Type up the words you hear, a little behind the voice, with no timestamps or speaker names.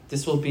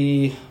This will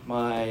be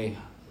my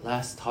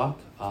last talk.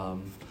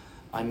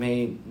 I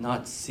may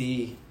not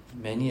see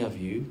many of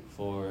you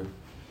for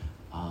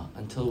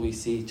until we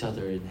see each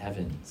other in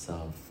heaven.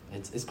 So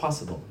it's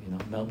possible.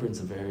 Melbourne's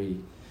a very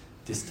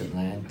distant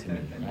land to me,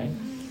 right?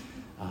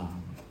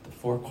 The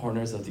four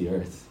corners of the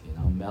earth.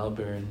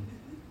 Melbourne,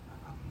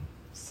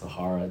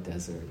 Sahara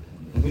Desert,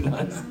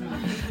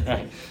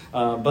 right?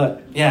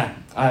 But yeah,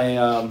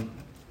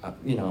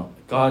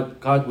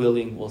 God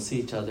willing, we'll see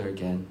each other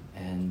again,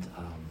 and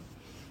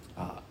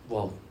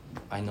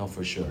I know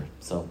for sure.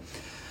 So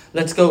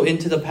let's go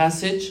into the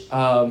passage.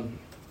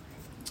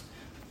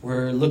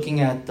 We're looking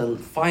at the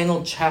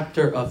final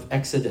chapter of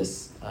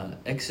Exodus.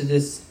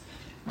 Exodus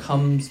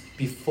comes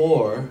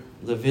before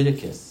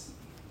Leviticus,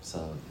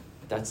 so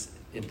that's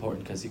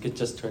important because you could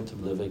just turn to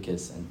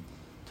Leviticus and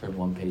turn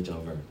one page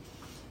over,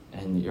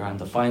 and you're on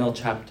the final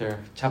chapter,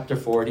 chapter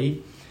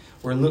 40.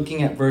 We're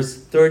looking at verse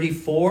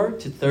 34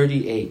 to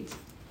 38.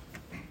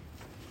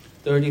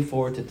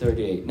 34 to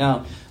 38.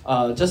 Now,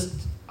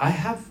 I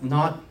have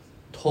not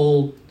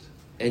told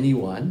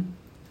anyone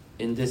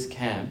in this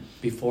camp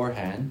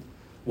beforehand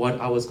what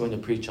I was going to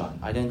preach on.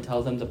 I didn't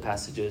tell them the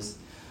passages.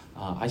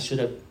 I should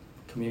have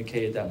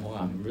communicated that more.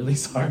 I'm really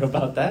sorry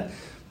about that.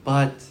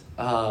 But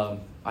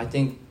I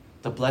think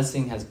the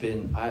blessing has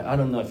been, I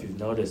don't know if you've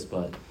noticed,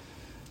 but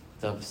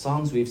the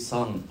songs we've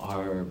sung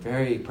are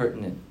very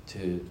pertinent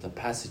to the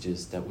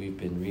passages that we've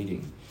been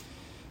reading.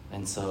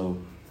 And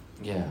so,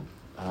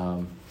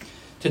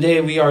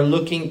 today we are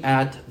looking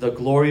at the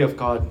glory of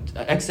God.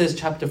 Exodus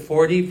chapter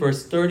 40,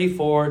 verse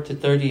 34 to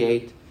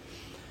 38.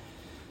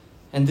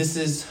 And this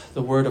is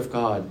the word of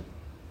God.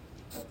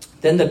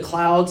 Then the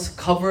clouds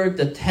covered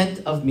the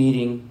tent of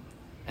meeting,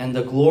 and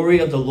the glory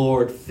of the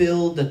Lord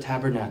filled the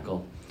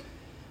tabernacle.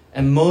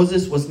 And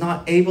Moses was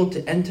not able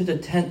to enter the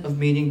tent of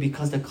meeting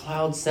because the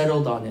cloud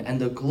settled on it, and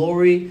the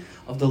glory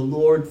of the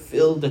Lord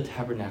filled the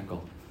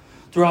tabernacle.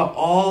 Throughout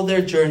all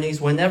their journeys,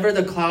 whenever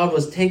the cloud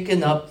was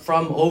taken up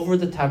from over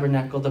the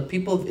tabernacle, the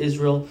people of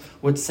Israel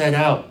would set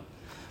out.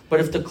 But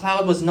if the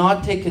cloud was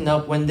not taken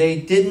up, when they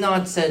did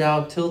not set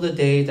out till the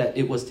day that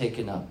it was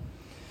taken up.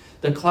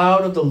 The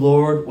cloud of the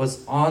Lord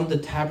was on the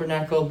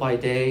tabernacle by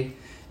day,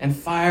 and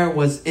fire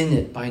was in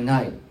it by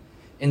night,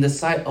 in the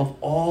sight of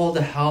all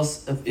the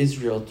house of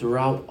Israel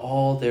throughout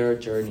all their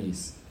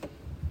journeys.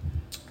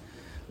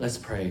 Let's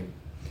pray.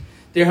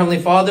 Dear Heavenly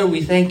Father,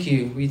 we thank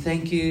you. We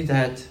thank you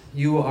that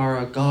you are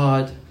a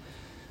God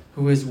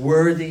who is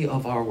worthy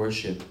of our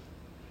worship.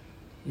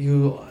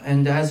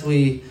 And as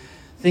we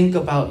think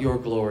about your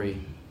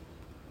glory,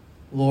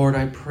 Lord,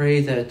 I pray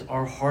that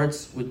our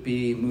hearts would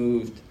be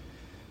moved,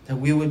 that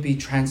we would be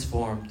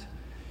transformed,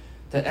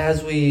 that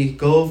as we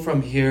go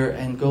from here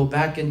and go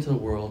back into the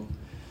world,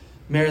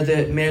 may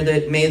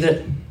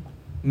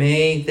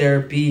there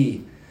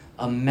be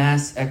a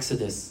mass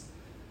exodus.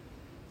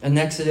 An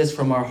exodus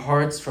from our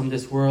hearts, from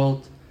this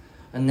world.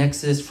 An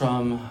exodus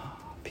from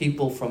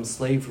people from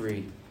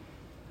slavery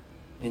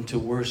into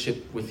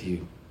worship with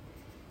you.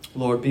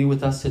 Lord, be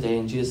with us today.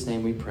 In Jesus'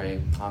 name we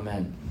pray.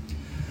 Amen.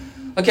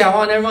 Okay, I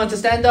want everyone to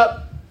stand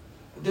up.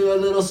 Do a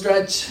little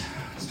stretch.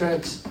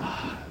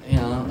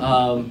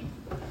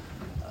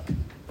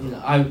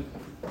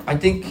 I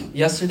think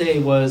yesterday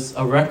was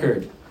a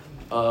record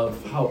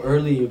of how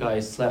early you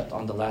guys slept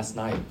on the last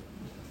night.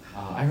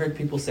 I heard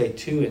people say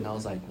 2, and I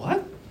was like,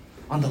 what?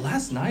 On the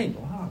last night?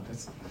 Wow.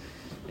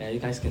 You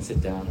guys can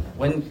sit down.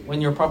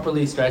 When you're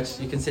properly stretched,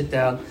 you can sit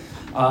down.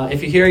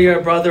 If you hear your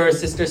brother or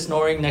sister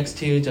snoring next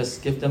to you,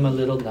 just give them a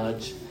little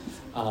nudge.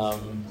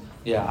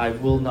 I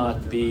will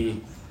not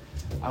be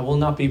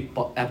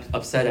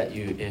upset at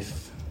you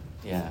if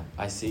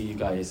I see you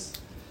guys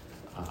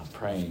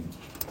praying.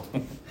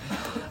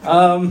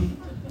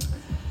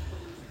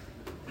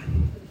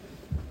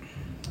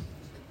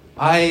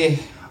 I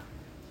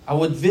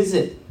would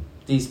visit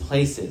these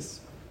places,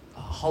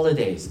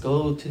 holidays,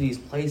 go to these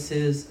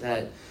places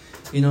that,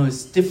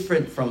 is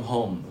different from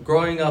home.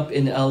 Growing up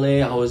in LA,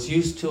 I was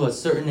used to a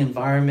certain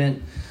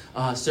environment,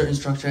 certain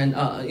structure, and,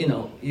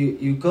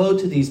 you go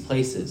to these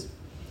places.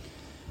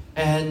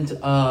 And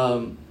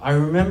I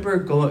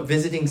remember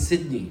visiting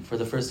Sydney for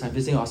the first time,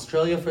 visiting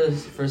Australia for the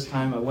first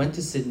time. I went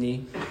to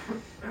Sydney.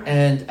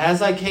 And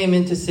as I came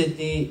into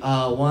Sydney,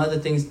 one of the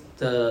things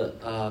the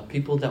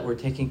people that were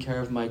taking care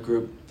of my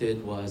group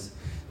did was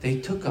they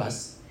took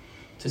us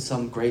to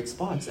some great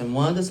spots. And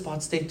one of the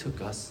spots they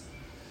took us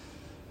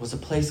was a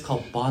place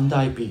called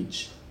Bondi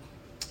Beach.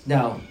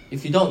 Now,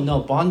 if you don't know,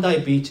 Bondi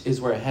Beach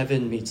is where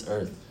heaven meets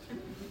earth.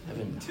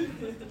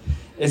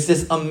 It's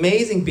this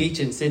amazing beach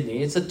in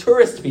Sydney. It's a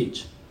tourist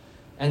beach.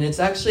 And it's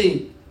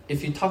actually,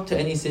 if you talk to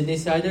any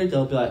Sydney-sider,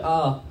 they'll be like,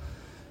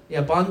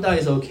 Bondi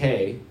is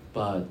okay,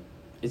 but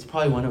it's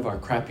probably one of our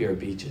crappier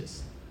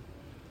beaches.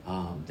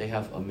 They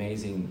have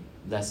amazing,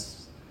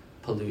 less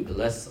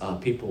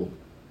people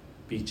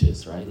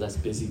beaches, right? Less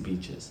busy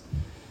beaches.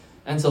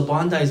 And so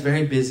Bondi is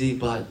very busy,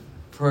 but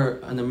for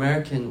an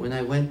American, when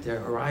I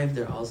arrived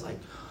there, I was like,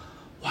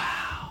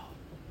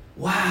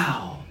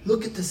 wow,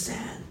 look at the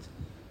sand.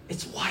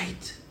 It's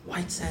white.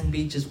 white sand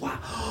beaches.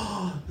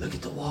 Wow, look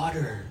at the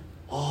water.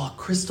 Oh,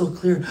 crystal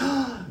clear.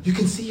 You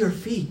can see your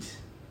feet,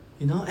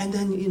 and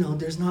then,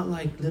 there's not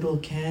like little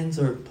cans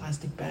or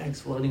plastic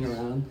bags floating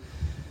around.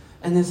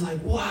 And it's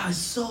like, wow, it's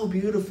so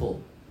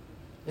beautiful.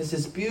 It's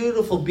this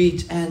beautiful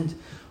beach. And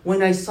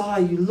when I saw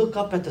it, you look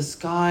up at the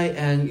sky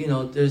and,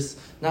 there's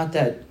not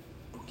that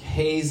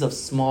haze of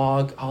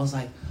smog. I was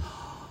like,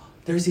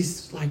 there's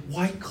these like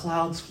white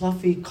clouds,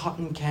 fluffy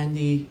cotton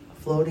candy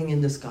floating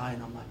in the sky.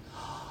 And I'm like,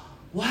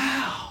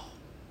 wow.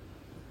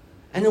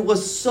 And it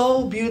was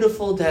so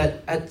beautiful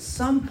that at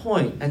some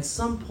point,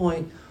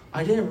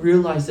 I didn't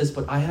realize this,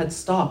 but I had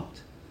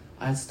stopped.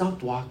 I had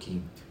stopped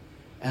walking.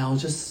 And I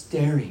was just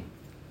staring,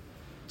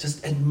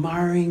 just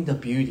admiring the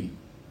beauty.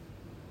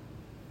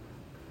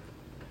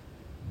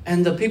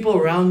 And the people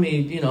around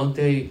me,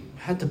 they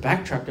had to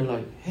backtrack. They're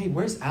like, hey,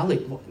 where's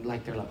Alec?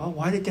 Like, they're like, oh,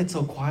 why did it get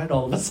so quiet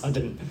all of a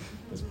sudden?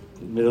 It was in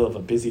the middle of a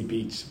busy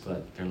beach,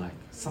 but they're like,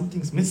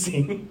 something's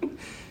missing.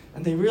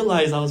 And they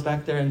realized I was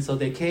back there, and so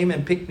they came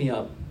and picked me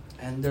up.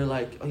 And they're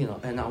like,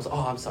 and I was,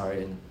 oh, I'm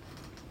sorry, and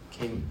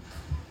came.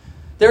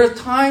 There are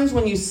times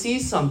when you see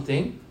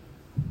something,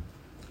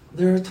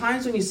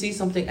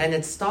 and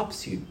it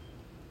stops you.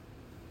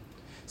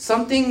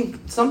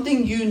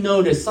 Something you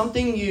notice,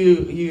 something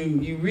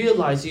you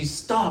realize, you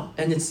stop,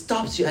 and it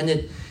stops you,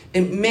 and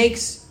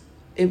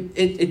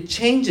it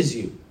changes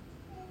you.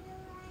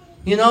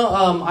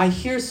 I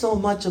hear so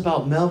much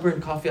about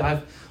Melbourne coffee.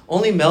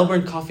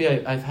 Melbourne coffee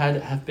I've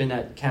had have been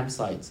at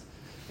campsites.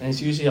 And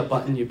it's usually a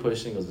button you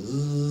push and it goes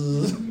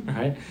zzz,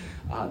 right?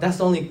 That's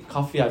the only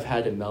coffee I've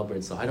had in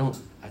Melbourne, so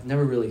I've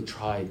never really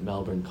tried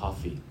Melbourne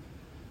coffee.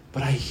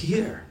 But I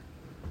hear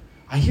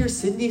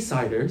Sydney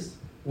ciders,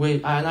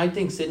 and I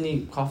think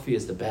Sydney coffee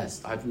is the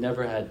best. I've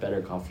never had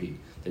better coffee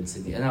than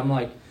Sydney. And I'm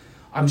like,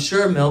 I'm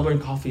sure Melbourne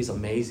coffee is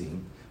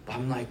amazing, but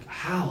I'm like,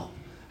 how?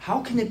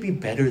 How can it be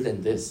better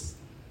than this?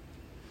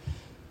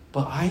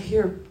 But I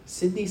hear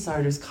Sydney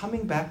ciders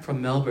coming back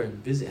from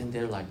Melbourne visit, and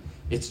they're like,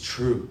 it's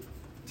true.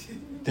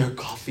 Their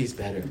coffee's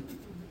better.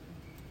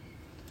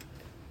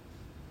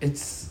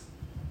 It's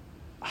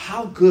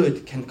how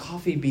good can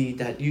coffee be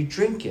that you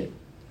drink it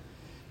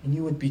and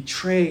you would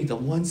betray the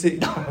one city,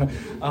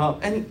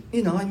 and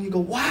you go,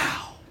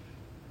 wow,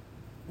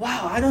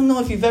 I don't know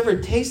if you've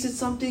ever tasted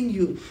something.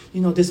 You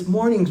this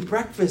morning's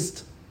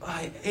breakfast,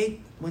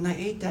 when I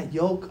ate that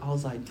yolk, I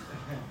was like,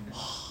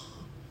 oh,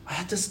 I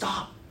had to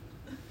stop.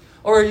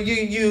 Or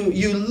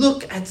you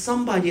look at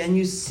somebody and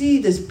you see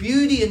this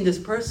beauty in this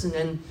person,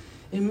 and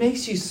it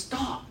makes you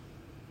stop.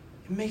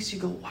 It makes you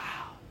go, wow.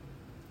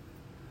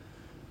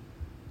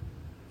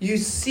 You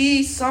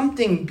see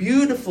something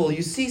beautiful,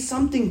 you see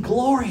something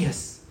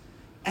glorious,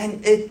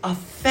 and it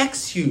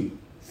affects you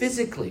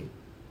physically.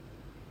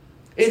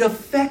 It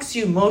affects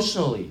you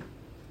emotionally.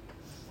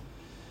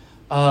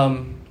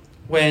 When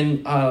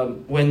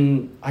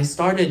I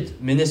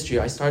started ministry,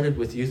 I started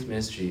with youth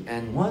ministry.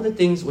 And one of the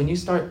things, when you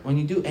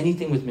do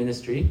anything with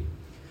ministry,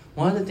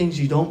 one of the things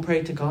you don't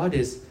pray to God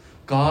is,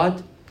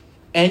 God,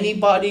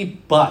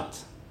 anybody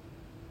but.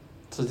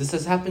 So this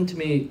has happened to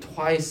me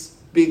twice,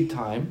 big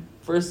time.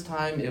 First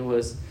time I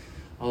was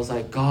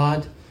like,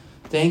 God,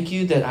 thank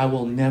you that I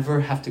will never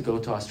have to go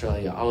to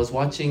Australia. I was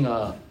watching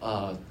a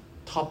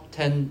top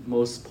 10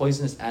 most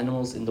poisonous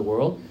animals in the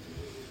world.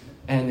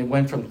 And it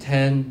went from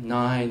 10,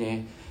 9,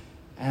 8.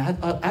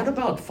 And at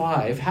about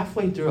 5,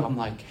 halfway through, I'm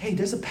like, hey,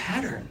 there's a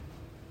pattern.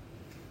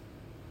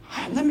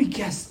 Let me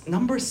guess.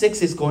 Number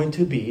 6 is going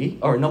to be,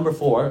 or number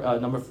 4, it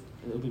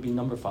would be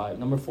number 5.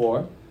 Number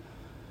 4,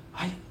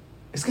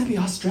 it's going to be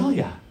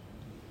Australia.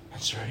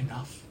 And sure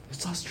enough,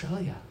 it's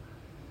Australia.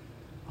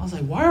 I was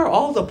like, why are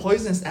all the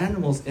poisonous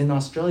animals in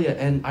Australia?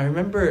 And I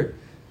remember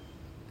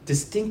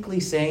distinctly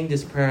saying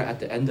this prayer at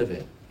the end of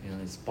it.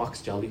 It's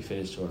box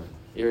jellyfish or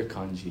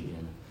irukandji,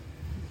 and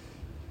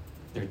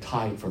they're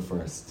tied for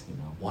first.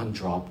 One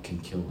drop can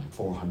kill like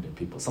 400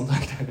 people, something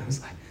like that.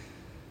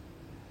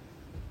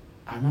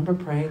 I remember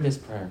praying this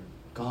prayer.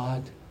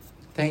 God,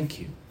 thank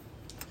you.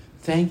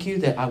 Thank you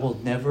that I will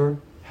never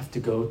have to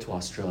go to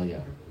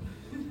Australia.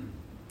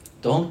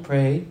 Don't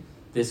pray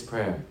this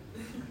prayer.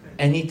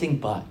 Anything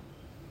but.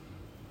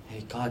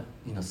 Hey, God,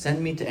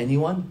 send me to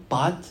anyone,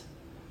 but,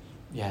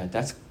 yeah,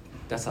 that's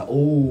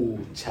a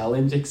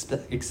challenge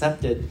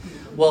accepted.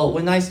 Well,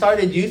 when I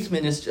started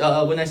ministry,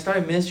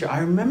 I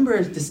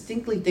remember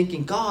distinctly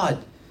thinking,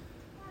 God,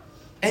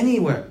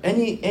 anywhere,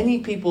 any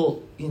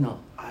people,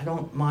 I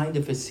don't mind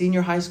if it's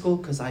senior high school,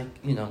 because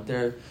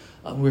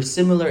we're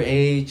similar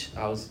age.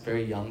 I was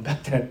very young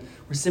back then.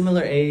 We're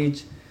similar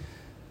age.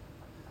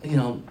 I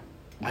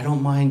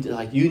don't mind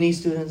like uni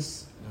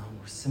students.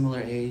 We're similar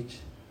age.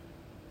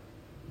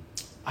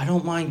 I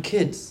don't mind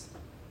kids,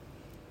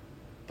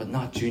 but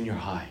not junior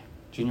high.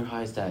 Junior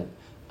high is that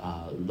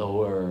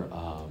lower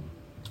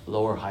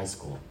high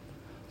school.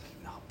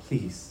 No,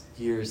 please,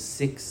 years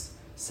 6,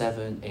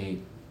 7,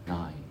 8, 9.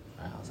 Right?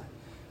 I was like,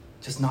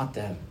 just not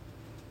them,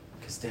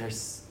 because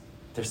there's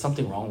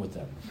something wrong with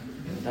them.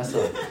 That's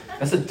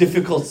a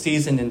difficult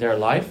season in their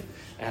life,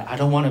 And I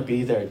don't want to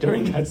be there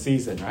during that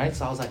season, right?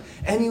 So I was like,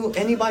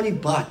 anybody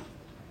but.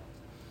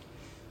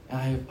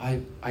 And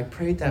I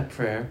prayed that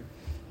prayer,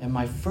 and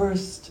my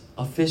first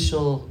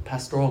official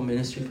pastoral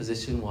ministry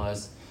position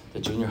was the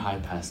junior high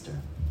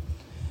pastor.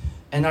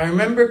 And I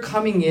remember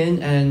coming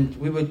in, and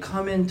we would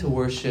come in to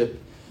worship,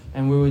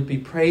 and we would be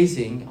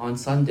praising on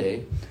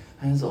Sunday.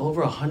 And there's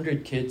over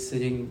 100 kids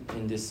sitting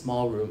in this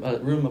small room, a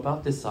room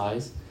about this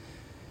size.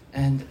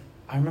 And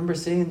I remember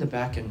sitting in the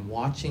back and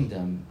watching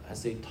them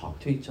as they talk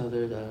to each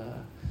other.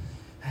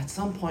 At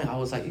some point, I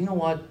was like, you know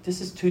what?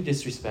 This is too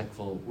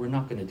disrespectful. We're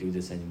not going to do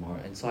this anymore.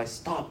 And so I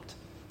stopped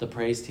the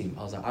praise team.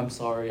 I was like, I'm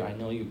sorry. I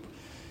know you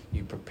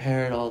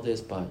prepared all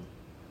this, but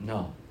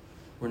no,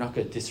 we're not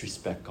going to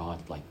disrespect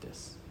God like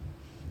this.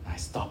 And I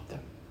stopped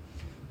them.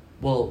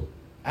 Well,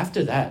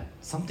 after that,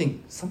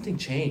 something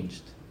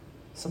changed.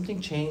 Something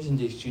changed in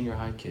these junior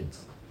high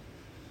kids.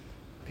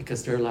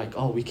 Because they're like,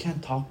 oh, we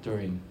can't talk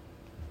during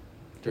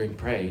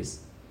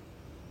praise.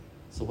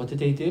 So what did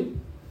they do?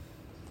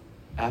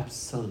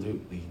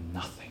 Absolutely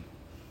nothing.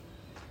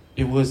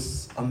 It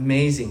was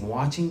amazing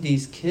watching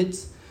these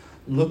kids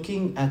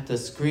looking at the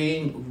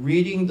screen,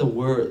 reading the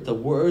word. The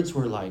words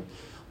were like,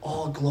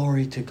 all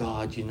glory to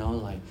God,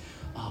 like,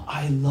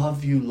 I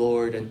love you,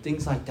 Lord, and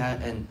things like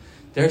that. And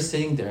they're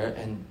sitting there,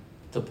 and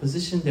the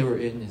position they were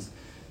in is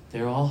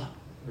they were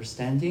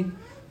standing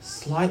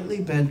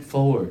slightly bent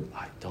forward.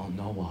 I don't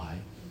know why.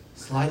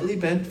 Slightly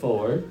bent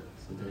forward.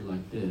 So they're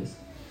like this.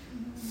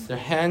 Their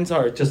hands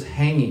are just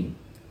hanging.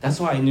 That's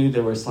why I knew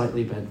they were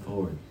slightly bent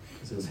forward.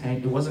 Because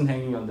it wasn't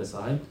hanging on the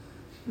side.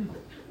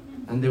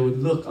 And they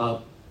would look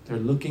up. They're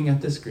looking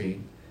at the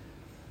screen.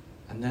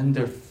 And then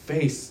their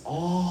face,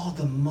 all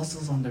the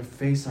muscles on their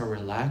face are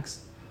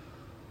relaxed.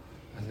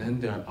 And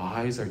then their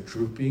eyes are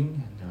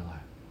drooping. And they're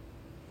like...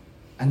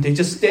 And they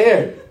just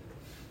stared.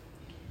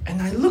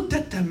 And I looked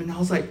at them and I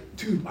was like,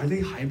 dude, are they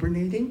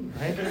hibernating?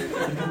 Right?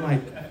 You can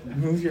like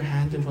move your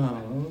hand and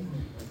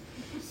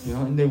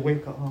and they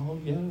wake up, oh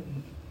yeah.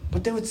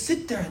 But they would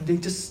sit there and they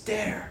just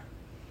stare.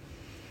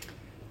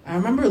 I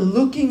remember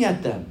looking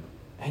at them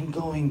and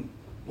going,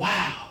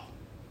 wow,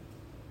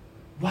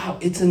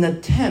 it's an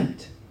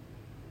attempt.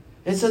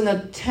 It's an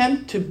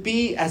attempt to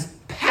be as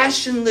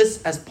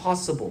passionless as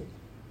possible.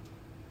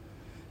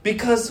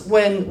 Because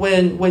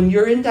when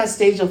you're in that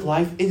stage of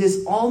life, it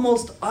is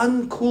almost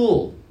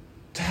uncool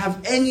to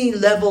have any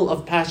level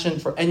of passion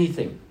for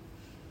anything.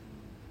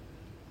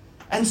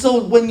 And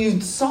so when you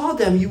saw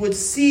them, you would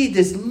see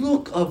this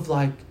look of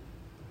like,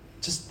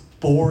 just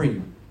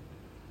boring.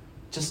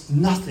 Just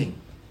nothing.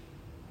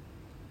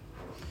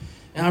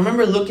 And I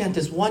remember looking at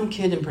this one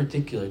kid in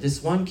particular.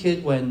 This one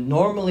kid, when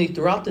normally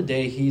throughout the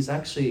day, he's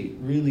actually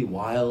really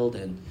wild.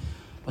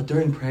 But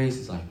during praise,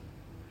 he's like,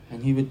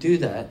 and he would do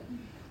that.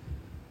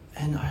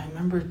 And I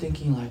remember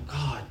thinking like,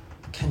 God,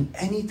 can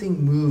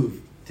anything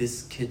move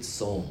this kid's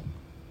soul?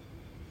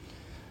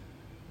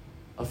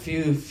 A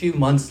few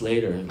months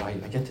later, I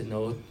get to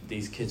know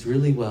these kids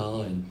really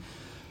well, and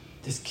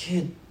this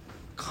kid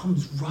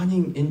comes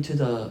running into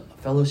the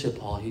fellowship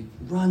hall. He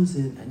runs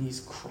in and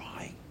he's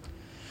crying.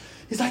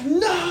 He's like,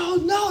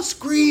 no,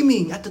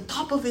 screaming at the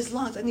top of his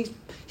lungs, and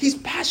he's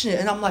passionate.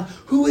 And I'm like,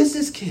 who is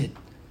this kid?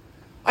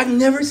 I've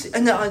never seen,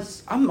 and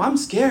I'm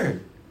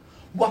scared.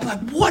 I'm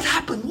like, what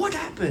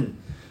happened?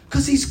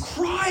 Because he's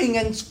crying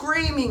and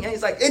screaming, and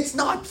he's like, it's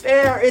not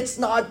fair.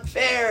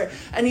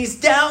 And he's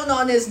down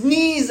on his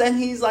knees, and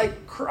he's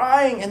like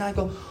crying. And I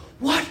go,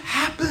 what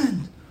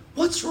happened?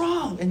 What's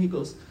wrong? And he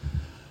goes,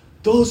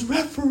 those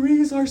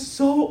referees are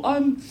so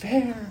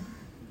unfair.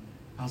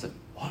 I was like,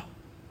 what?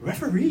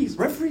 Referees?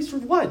 Referees for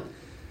what?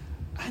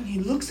 And he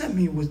looks at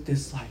me with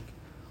this like,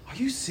 are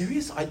you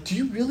serious? Do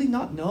you really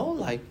not know?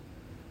 Like,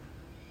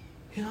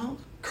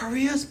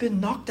 Korea's been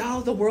knocked out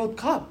of the World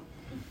Cup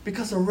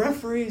because the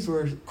referees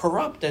were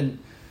corrupt. And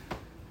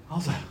I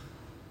was like,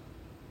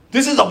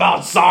 this is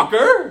about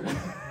soccer?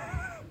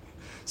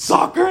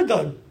 Soccer?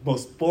 The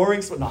most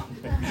boring sport?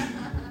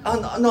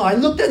 No, I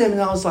looked at him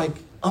and I was like,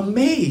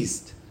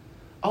 amazed.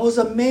 I was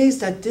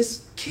amazed that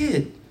this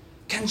kid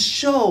can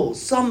show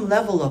some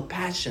level of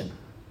passion.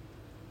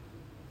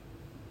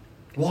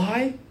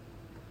 Why?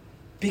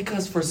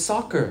 Because for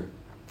soccer,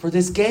 for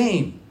this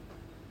game,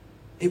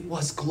 it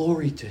was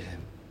glory to him.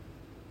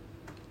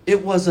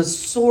 It was a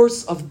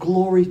source of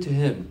glory to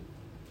him.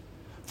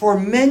 For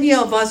many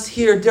of us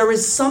here, there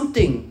is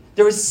something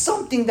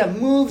that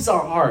moves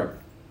our heart.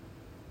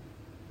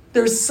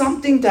 There is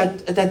something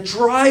that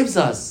drives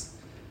us.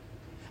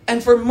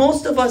 And for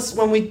most of us,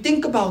 when we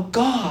think about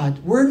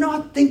God, we're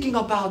not thinking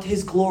about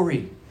His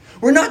glory.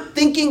 We're not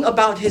thinking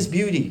about His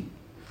beauty.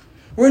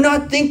 We're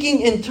not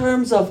thinking in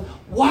terms of,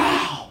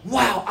 wow,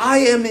 I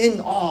am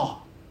in awe.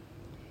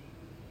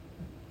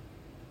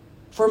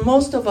 For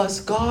most of us,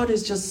 God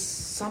is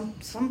just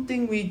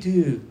something we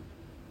do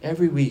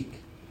every week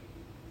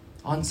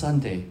on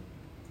Sunday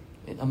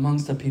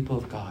amongst the people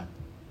of God.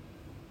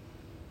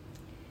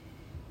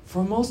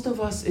 For most of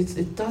us,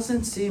 it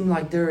doesn't seem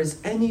like there is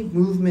any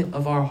movement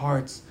of our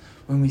hearts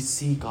when we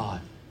see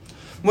God.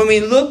 When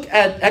we look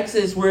at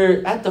Exodus,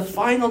 we're at the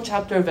final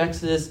chapter of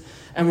Exodus,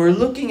 and we're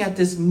looking at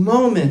this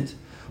moment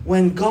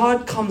when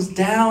God comes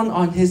down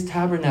on his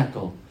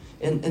tabernacle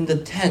in the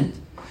tent.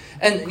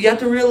 And you have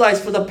to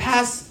realize for the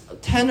past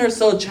 10 or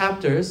so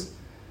chapters,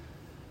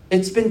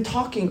 it's been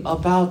talking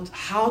about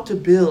how to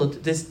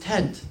build this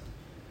tent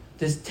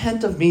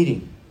of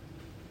meeting.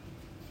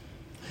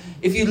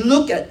 If you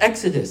look at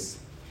Exodus,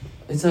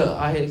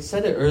 I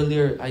said it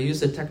earlier, I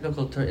used a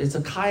technical term, it's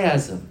a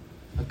chiasm.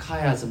 A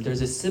chiasm,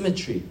 there's a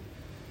symmetry.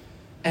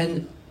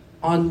 And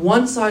on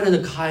one side of the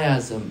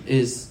chiasm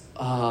is,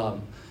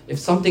 if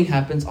something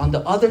happens, on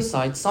the other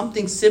side,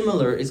 something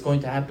similar is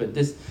going to happen.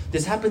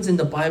 This happens in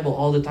the Bible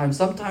all the time.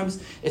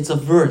 Sometimes it's a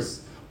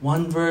verse,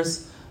 one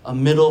verse, a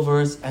middle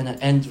verse, and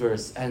an end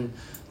verse. And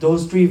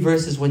those three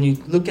verses, when you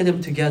look at them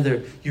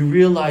together, you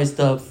realize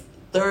the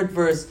third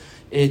verse,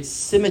 its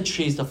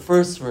symmetry is the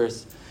first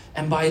verse.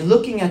 And by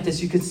looking at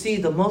this, you can see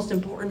the most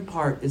important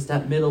part is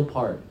that middle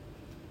part.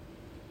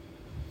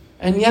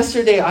 And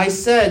yesterday I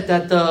said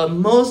that the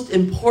most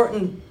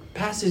important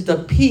passage, the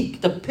peak,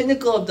 the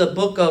pinnacle of the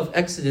book of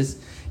Exodus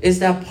is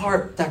that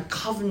part, that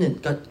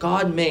covenant that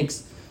God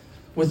makes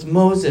with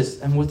Moses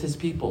and with his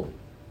people.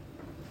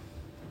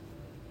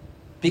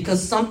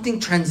 Because something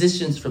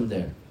transitions from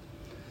there.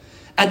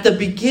 At the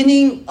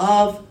beginning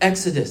of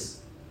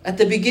Exodus,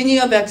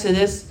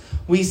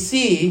 we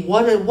see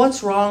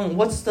what's wrong,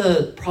 what's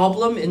the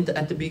problem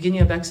at the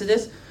beginning of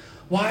Exodus.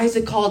 Why is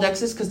it called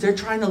Exodus? Because they're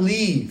trying to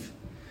leave.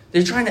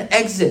 They're trying to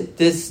exit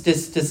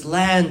this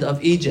land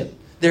of Egypt.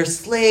 They're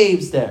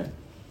slaves there.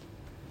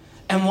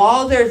 And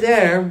while they're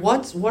there,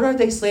 what are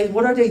they slaves?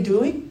 What are they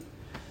doing?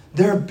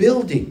 They're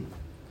building.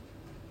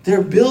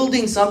 They're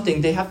building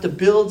something. They have to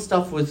build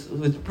stuff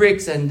with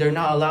bricks, and they're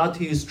not allowed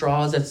to use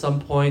straws at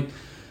some point.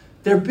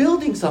 They're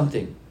building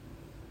something.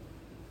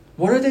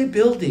 What are they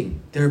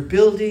building? They're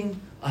building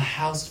a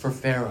house for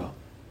Pharaoh.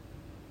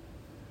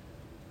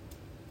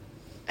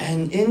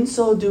 And in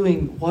so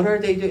doing, what are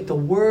they doing? The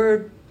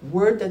word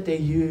that they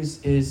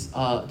use is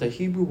the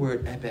Hebrew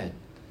word ebed.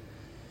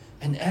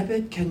 And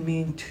ebed can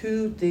mean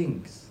two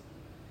things,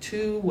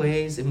 two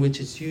ways in which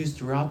it's used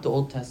throughout the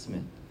Old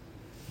Testament.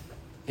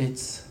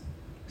 It's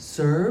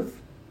serve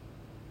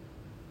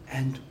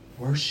and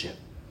worship.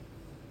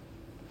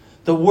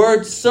 The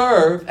word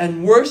serve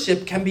and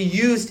worship can be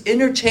used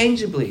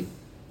interchangeably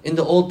in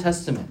the Old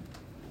Testament.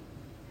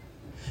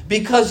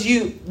 Because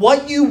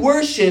what you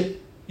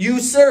worship, you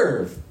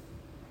serve.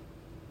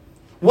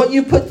 What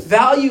you put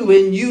value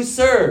in, you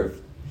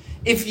serve.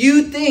 If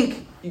you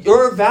think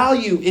your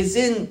value is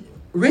in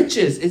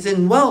riches, is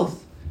in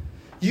wealth,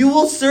 you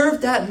will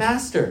serve that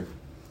master.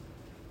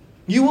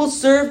 You will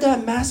serve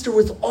that master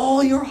with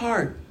all your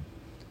heart.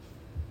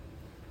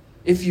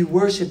 If you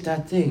worship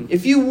that thing.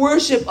 If you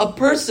worship a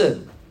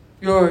person,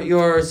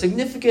 your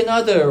significant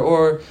other,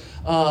 or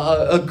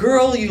a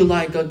girl you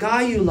like, a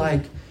guy you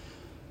like,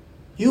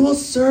 you will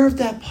serve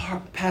that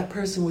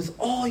person with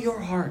all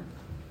your heart.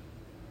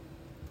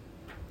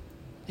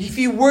 If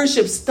you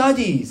worship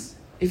studies,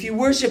 if you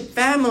worship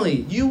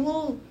family, you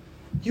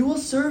will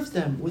serve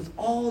them with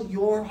all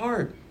your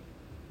heart.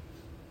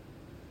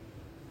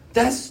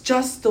 That's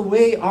just the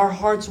way our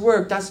hearts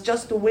work. That's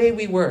just the way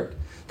we work.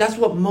 That's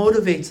what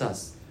motivates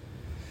us.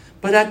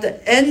 But at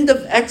the end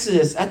of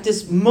Exodus, at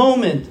this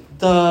moment,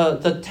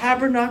 the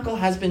tabernacle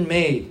has been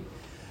made.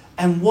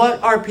 And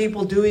what are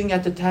people doing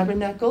at the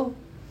tabernacle?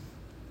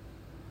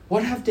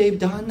 What have they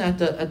done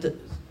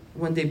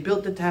when they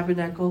built the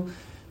tabernacle?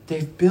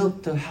 They've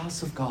built the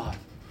house of God.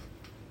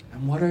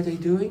 And what are they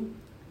doing?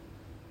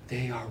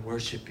 They are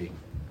worshiping.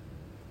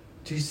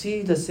 Do you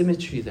see the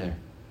symmetry there?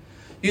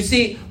 You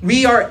see,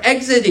 we are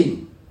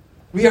exiting.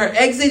 We are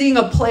exiting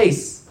a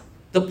place.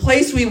 The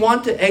place we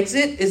want to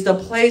exit is the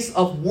place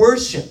of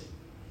worship.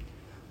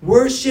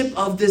 Worship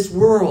of this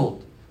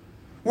world.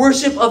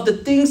 Worship of the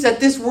things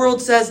that this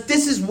world says,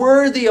 this is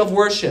worthy of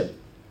worship.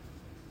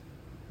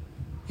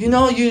 You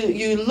know,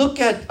 you look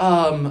at,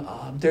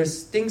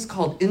 there's things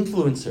called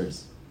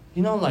influencers.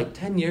 You know, like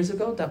 10 years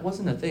ago, that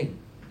wasn't a thing.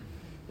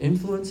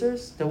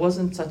 Influencers, there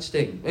wasn't such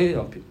thing. You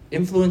know,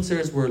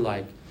 influencers were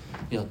like,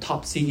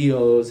 top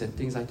CEOs and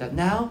things like that.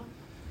 Now,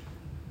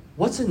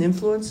 what's an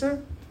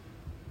influencer?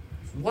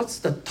 What's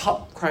the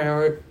top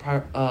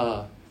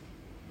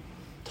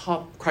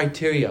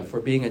criteria for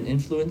being an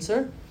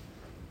influencer?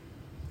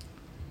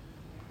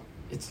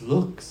 It's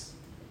looks.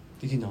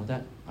 Did you know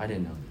that? I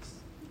didn't know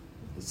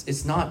this.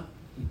 It's not,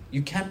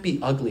 you can't be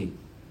ugly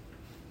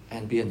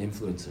and be an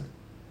influencer.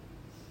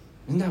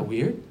 Isn't that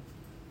weird?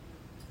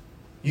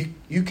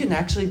 You can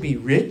actually be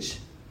rich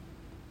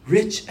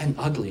and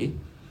ugly,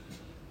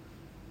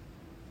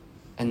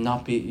 and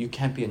you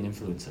can't be an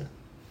influencer.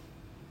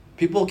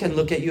 People can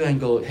look at you and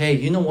go, hey,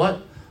 you know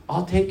what?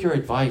 I'll take your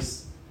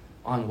advice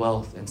on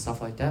wealth and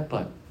stuff like that,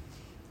 but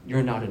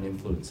you're not an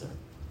influencer.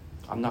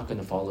 I'm not going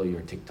to follow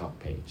your TikTok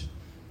page,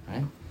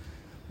 right?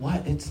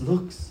 What? It's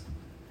looks.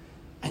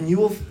 And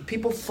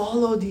people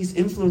follow these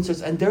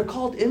influencers, and they're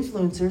called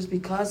influencers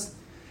because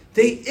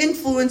they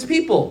influence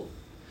people.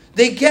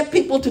 They get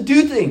people to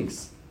do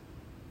things.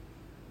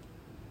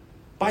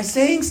 by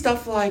saying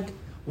stuff like,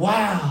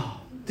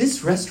 wow,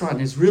 this restaurant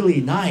is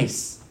really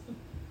nice.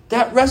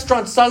 That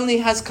restaurant suddenly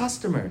has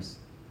customers.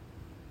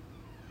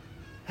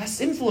 That's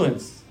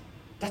influence.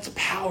 That's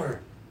power.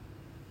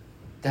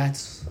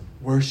 That's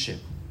worship.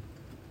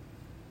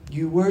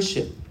 You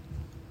worship.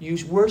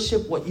 You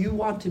worship what you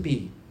want to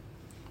be.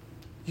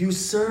 You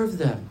serve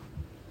them.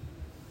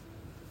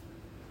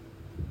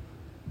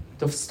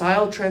 The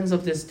style trends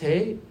of this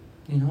day,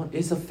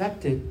 is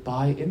affected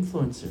by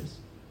influencers.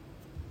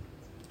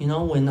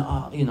 When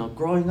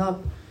growing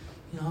up,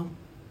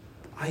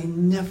 I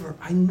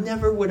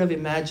never would have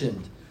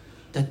imagined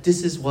that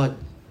this is what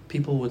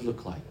people would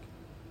look like.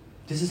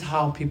 This is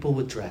how people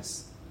would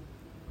dress.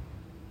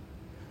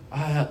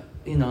 I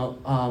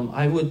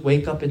would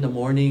wake up in the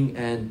morning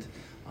and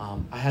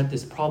I had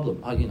this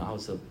problem.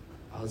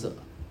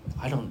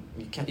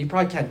 You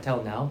probably can't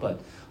tell now, but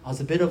I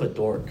was a bit of a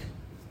dork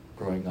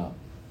growing up.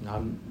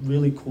 I'm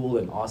really cool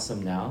and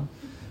awesome now,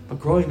 but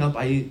growing up,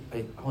 I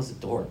was a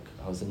dork.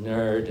 I was a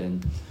nerd,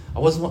 and I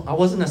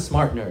wasn't a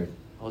smart nerd.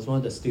 I was one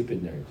of the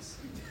stupid nerds,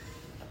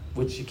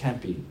 which you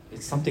can't be.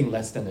 It's something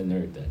less than a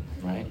nerd then,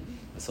 right?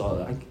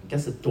 So I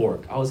guess a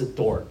dork. I was a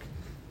dork,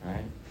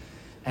 right?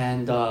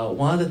 And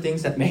one of the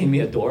things that made me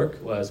a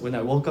dork was when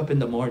I woke up in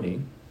the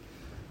morning,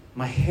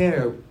 my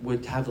hair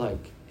would have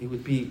it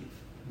would be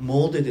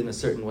molded in a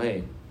certain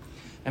way.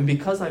 And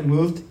because I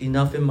moved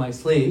enough in my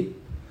sleep,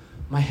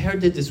 my hair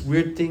did this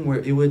weird thing where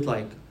it would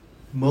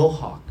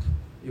mohawk.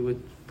 It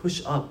would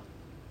push up.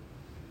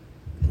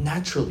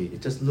 Naturally,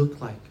 it just looked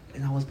like,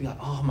 and I was like,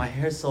 oh, my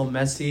hair's so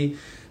messy.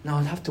 Now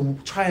I'd have to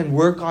try and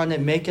work on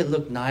it, make it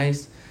look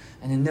nice.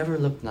 And it never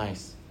looked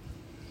nice.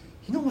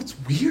 You know what's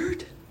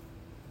weird?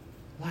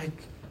 I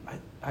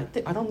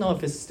don't know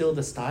if it's still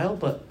the style,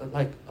 but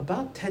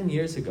about 10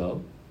 years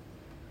ago,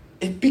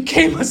 it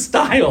became a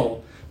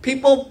style.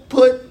 People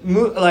put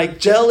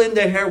gel in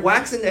their hair,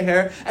 wax in their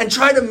hair, and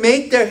try to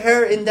make their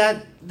hair in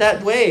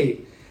that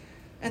way.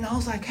 And I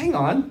was like, hang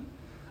on.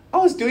 I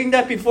was doing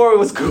that before it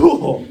was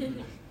cool.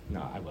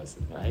 No, I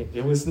wasn't, right?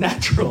 It was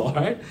natural,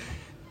 right?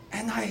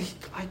 And I'm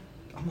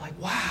like,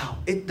 wow,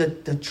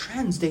 the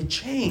trends, they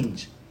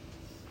change.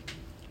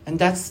 And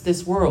that's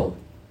this world.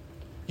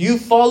 You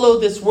follow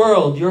this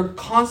world. You're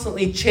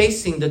constantly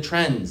chasing the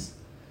trends.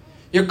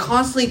 You're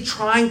constantly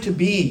trying to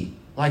be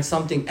like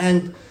something.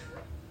 And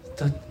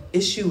the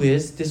issue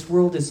is, this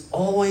world is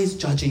always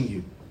judging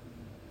you.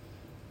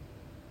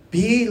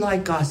 Be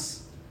like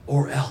us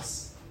or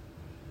else.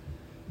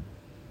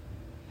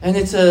 And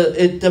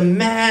it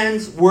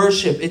demands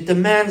worship. It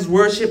demands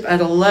worship at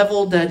a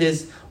level that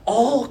is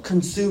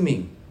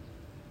all-consuming.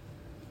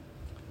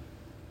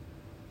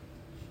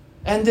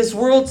 And this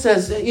world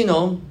says,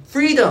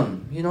 freedom.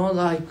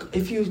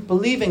 If you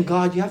believe in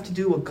God, you have to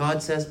do what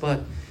God says. But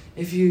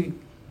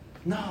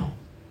no.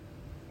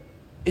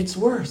 It's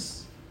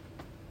worse.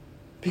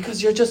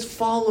 Because you're just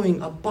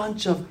following a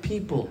bunch of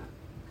people.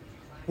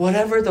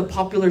 Whatever the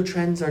popular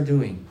trends are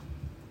doing.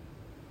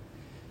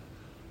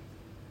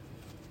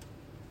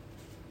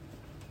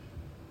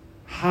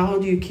 How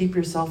do you keep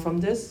yourself from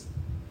this?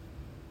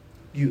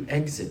 You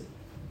exit.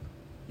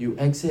 You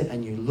exit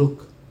and you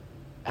look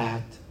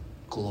at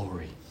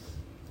glory.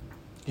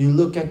 You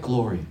look at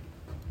glory.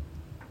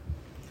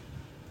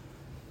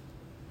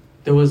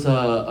 There was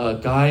a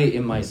guy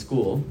in my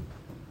school,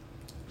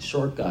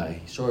 short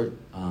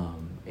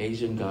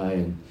Asian guy,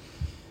 and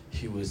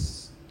he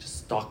was just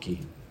stocky.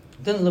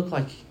 Didn't look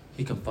like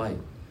he could fight.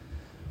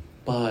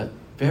 But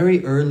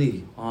very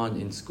early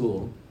on in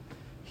school,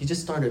 he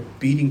just started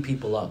beating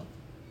people up,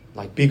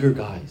 like bigger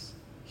guys.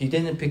 He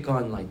didn't pick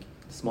on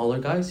smaller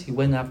guys. He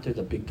went after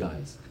the big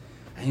guys.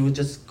 And he would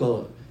just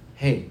go,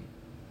 hey,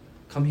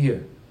 come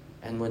here.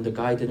 And when the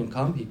guy didn't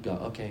come, he'd go,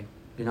 okay,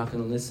 you're not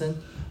going to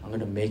listen? I'm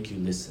going to make you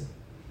listen.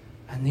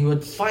 And he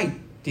would fight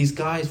these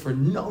guys for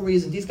no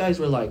reason. These guys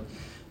were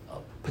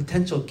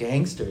potential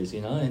gangsters,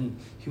 and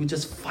he would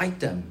just fight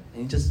them.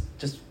 And he just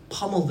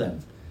pummel them.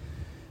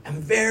 And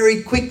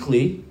very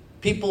quickly,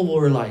 people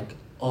were like,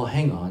 oh,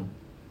 hang on.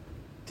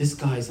 This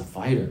guy's a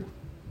fighter.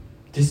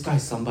 This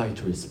guy's somebody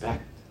to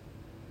respect.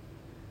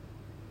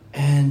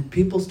 And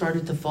people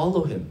started to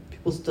follow him.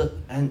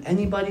 And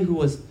anybody who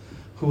was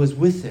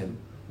with him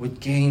would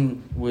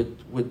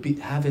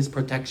have his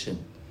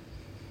protection.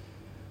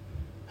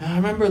 And I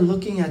remember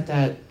looking at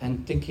that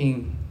and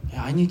thinking,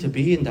 yeah, I need to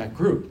be in that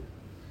group.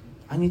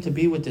 I need to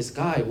be with this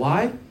guy.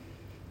 Why?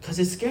 Because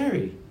it's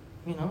scary.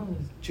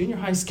 Junior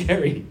high is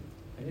scary.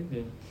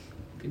 Right?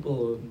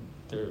 People,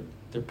 they're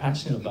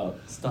passionate about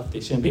stuff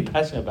they shouldn't be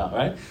passionate about,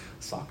 right?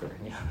 Soccer,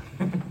 yeah.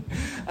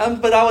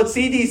 But I would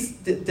see this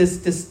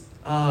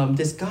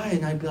guy,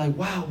 and I'd be like,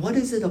 wow, what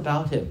is it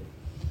about him?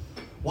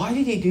 Why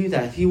did he do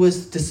that? He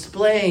was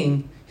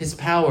displaying his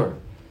power,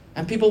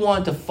 and people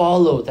wanted to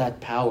follow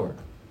that power.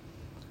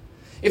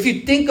 If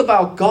you think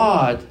about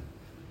God,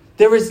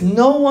 there is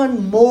no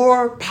one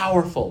more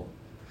powerful,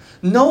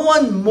 no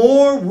one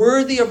more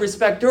worthy of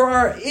respect.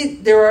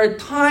 There are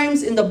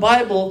times in the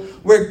Bible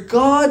where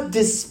God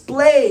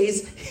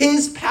displays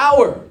his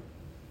power,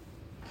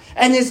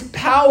 and his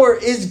power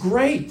is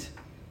great.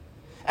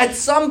 At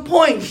some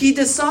point, he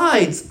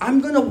decides,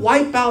 I'm going to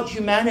wipe out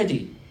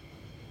humanity.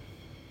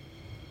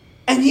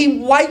 And he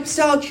wipes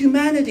out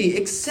humanity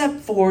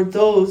except for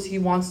those he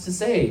wants to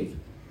save.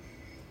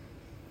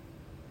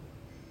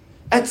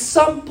 At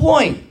some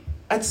point,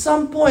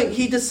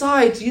 he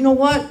decides, you know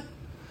what?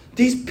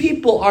 These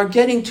people are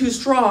getting too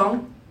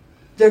strong.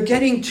 They're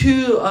getting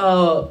too,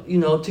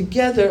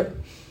 together.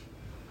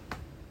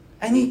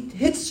 And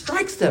he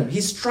strikes them. He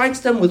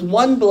strikes them with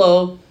one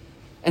blow,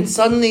 and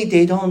suddenly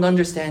they don't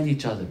understand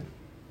each other.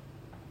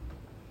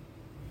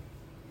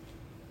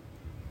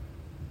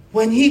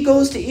 When he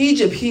goes to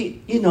Egypt,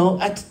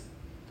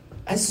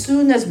 as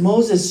soon as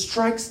Moses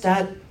strikes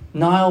that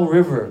Nile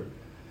River,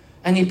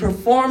 and he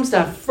performs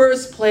that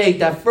first plague,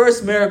 that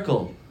first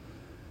miracle,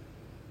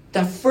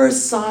 that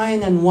first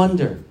sign and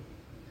wonder.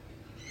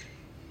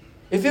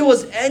 If it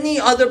was any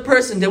other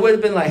person, they would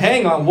have been like,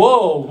 hang on,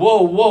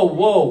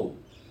 whoa.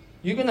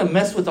 You're going to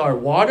mess with our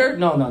water?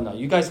 No,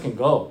 you guys can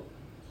go.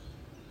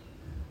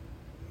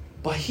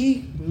 But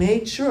he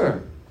made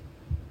sure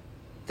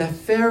that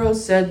Pharaoh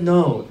said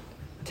no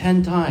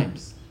 10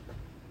 times.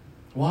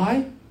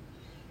 Why?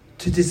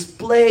 To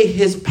display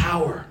his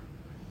power,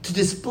 to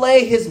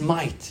display his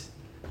might.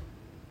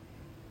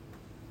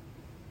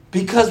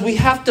 Because we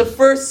have to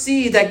first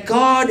see that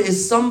God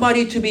is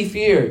somebody to be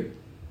feared.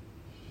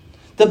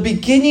 The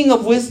beginning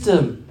of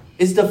wisdom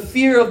is the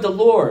fear of the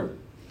Lord.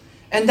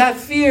 And that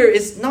fear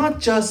is not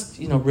just,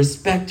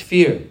 respect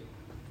fear.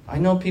 I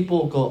know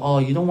people go, oh,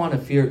 you don't want to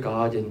fear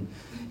God and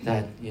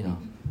that,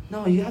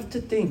 No, you have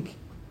to think,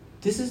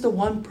 this is the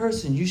one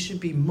person you should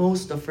be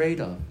most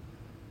afraid of.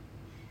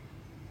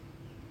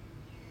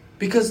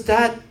 Because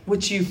that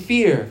which you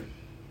fear,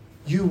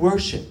 you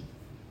worship.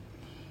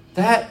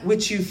 That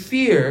which you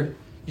fear,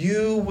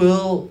 you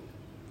will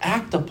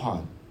act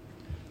upon.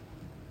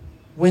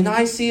 When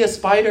I see a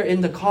spider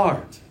in the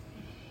car,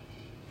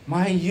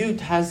 my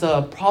youth has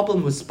a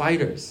problem with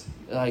spiders.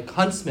 Like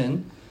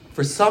huntsmen,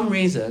 for some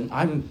reason,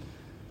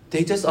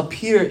 they just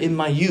appear in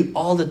my youth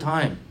all the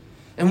time.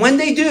 And when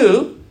they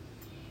do,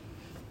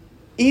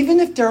 even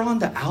if they're on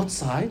the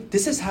outside,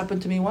 this has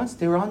happened to me once,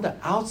 they were on the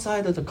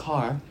outside of the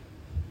car,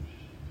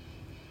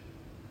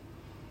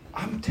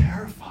 I'm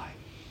terrified.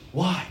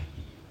 Why?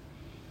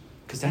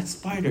 Because that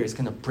spider is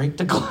going to break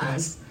the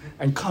glass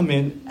and come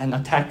in and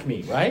attack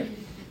me, right?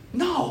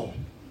 No,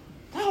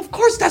 of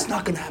course that's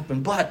not going to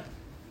happen. But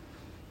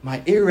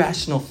my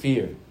irrational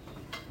fear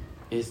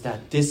is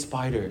that this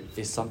spider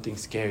is something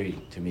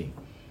scary to me.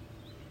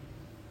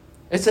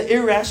 It's an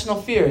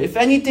irrational fear. If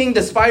anything,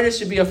 the spider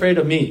should be afraid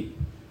of me,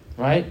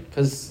 right?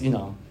 Because,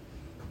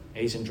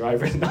 Asian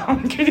driver. No,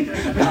 I'm kidding.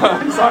 No,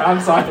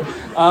 I'm sorry.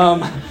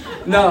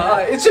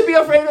 It should be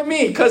afraid of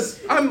me because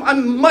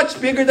I'm much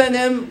bigger than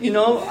him.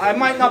 I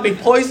might not be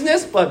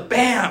poisonous, but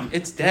bam,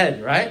 it's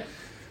dead, right?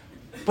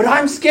 But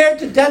I'm scared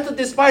to death of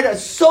this spider.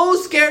 So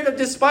scared of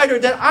this spider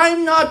that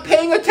I'm not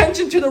paying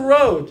attention to the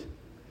road.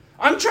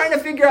 I'm trying to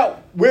figure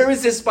out where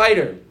is this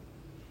spider.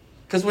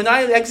 Because when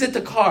I exit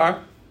the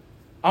car,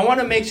 I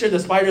want to make sure the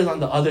spider's on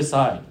the other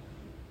side.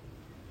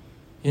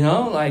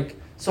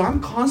 So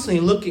I'm constantly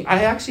looking.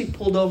 I actually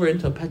pulled over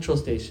into a petrol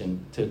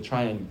station to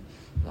try and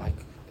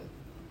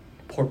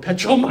pour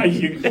petrol on my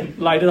ute and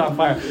light it on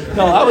fire.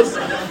 No, I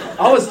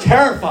was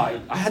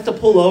terrified. I had to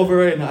pull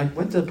over and I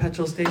went to the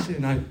petrol station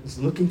and I was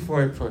looking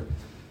for it.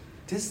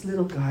 This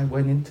little guy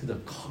went into the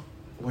car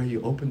where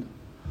you open.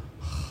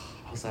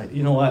 I was like,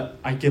 you know what?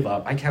 I give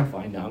up. I can't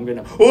find it. I'm going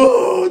to,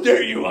 oh,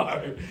 there you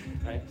are.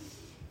 Right?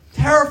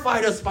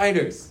 Terrified of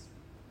spiders.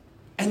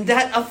 And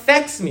that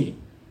affects me.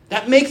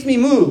 That makes me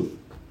move.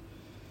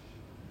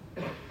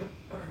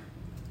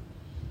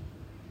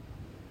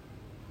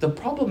 The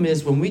problem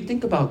is when we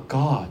think about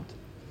God,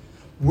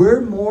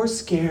 we're more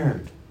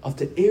scared of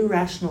the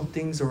irrational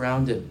things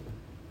around him.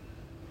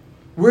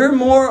 We're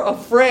more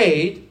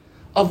afraid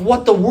of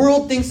what the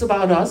world thinks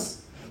about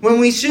us when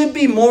we should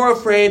be more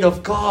afraid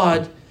of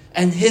God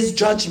and his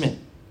judgment.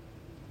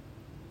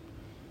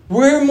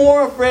 We're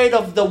more afraid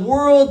of the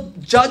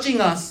world judging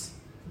us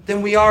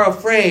than we are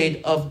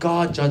afraid of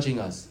God judging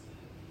us.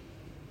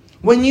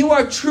 When you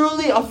are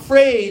truly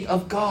afraid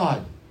of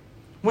God,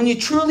 when you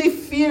truly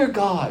fear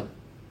God,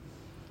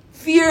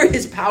 fear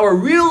his power,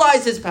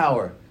 realize his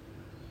power,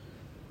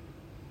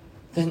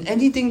 then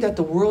anything that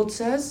the world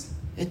says,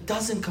 it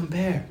doesn't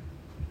compare.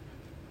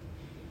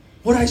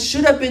 What I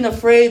should have been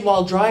afraid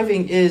while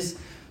driving is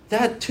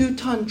that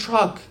 2-ton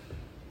truck,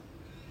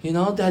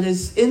 that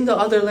is in the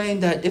other lane,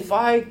 that if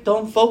I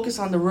don't focus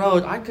on the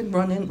road, I could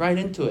run right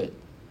into it.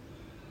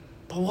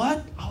 But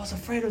what? I was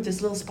afraid of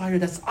this little spider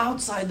that's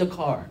outside the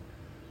car.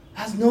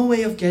 Has no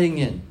way of getting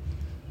in.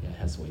 Yeah, it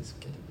has ways of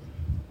getting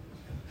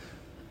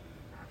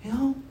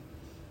in.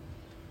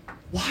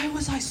 Why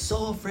was I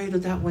so afraid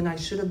of that when I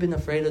should have been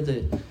afraid of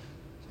the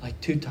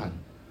 2-ton?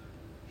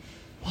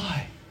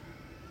 Why?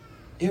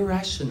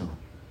 Irrational.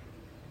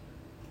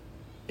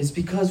 It's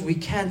because we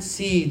can't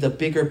see the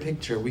bigger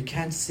picture. We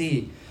can't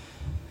see.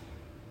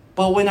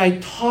 But when I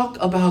talk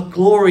about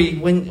glory,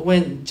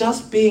 when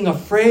just being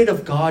afraid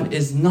of God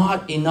is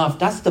not enough,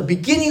 that's the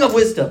beginning of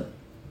wisdom.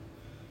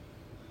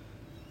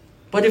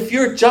 But if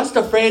you're just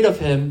afraid of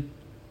him,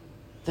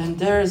 then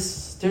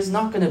there's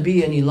not going to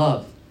be any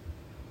love.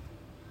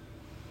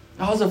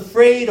 I was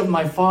afraid of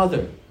my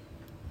father.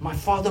 My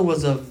father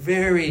was a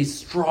very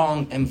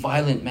strong and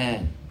violent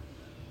man.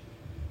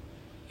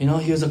 He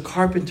was a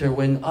carpenter.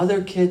 When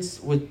other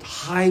kids would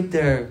hide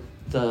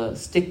the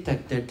stick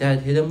that their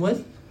dad hit him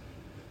with,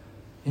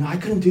 I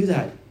couldn't do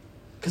that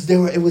because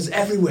it was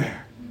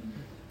everywhere.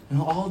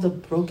 All the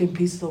broken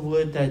pieces of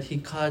wood that he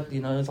cut,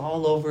 it's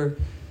all over.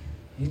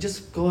 You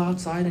just go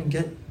outside and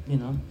get,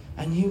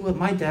 And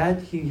my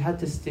dad, he had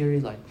this theory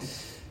like,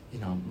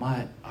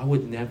 I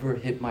would never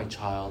hit my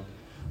child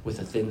with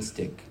a thin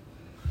stick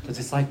because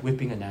it's like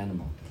whipping an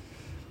animal.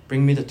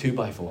 Bring me the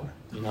 2x4,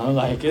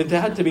 it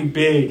had to be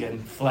big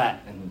and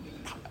flat and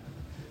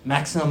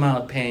maximum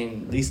amount of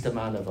pain, least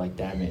amount of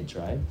damage,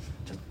 right?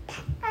 Just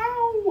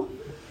pow.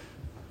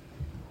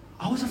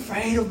 I was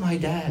afraid of my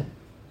dad.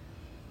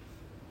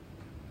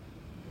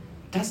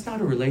 That's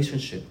not a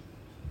relationship.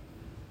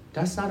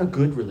 That's not a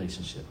good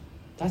relationship.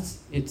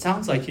 It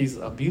sounds like he's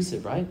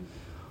abusive, right?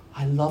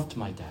 I loved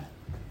my dad.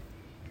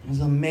 He was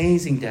an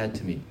amazing dad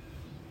to me.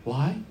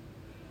 Why?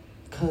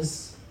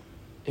 Because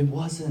it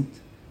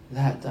wasn't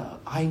that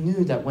I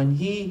knew that when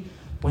he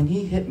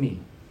hit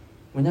me,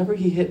 whenever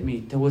he hit me,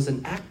 there was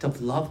an act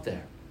of love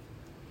there.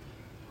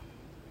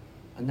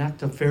 An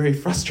act of very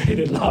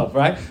frustrated love,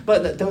 right?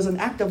 But there was an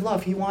act of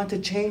love. He wanted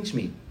to change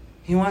me.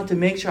 He wanted to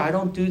make sure I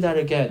don't do that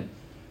again.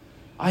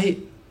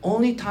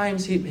 Only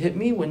times he hit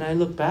me when I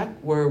look back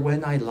were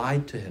when I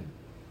lied to him.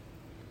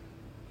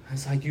 I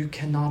was like, you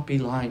cannot be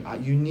lying.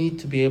 You need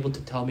to be able to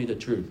tell me the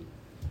truth.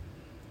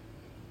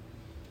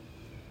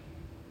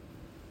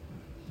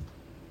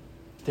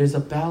 There's a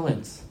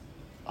balance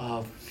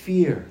of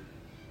fear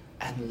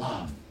and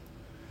love.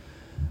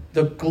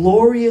 The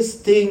glorious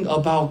thing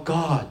about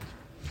God,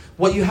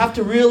 what you have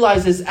to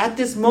realize is at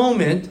this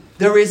moment,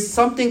 there is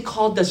something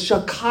called the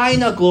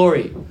Shekinah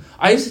glory.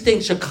 I used to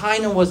think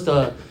Shekinah was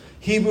the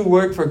Hebrew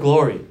word for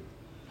glory.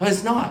 But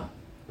it's not.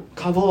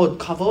 Kavod.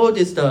 Kavod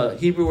is the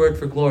Hebrew word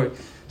for glory.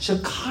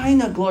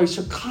 Shekinah glory.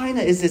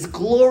 Shekinah is this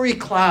glory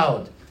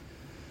cloud.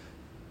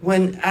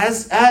 When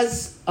as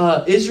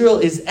Israel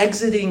is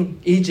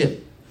exiting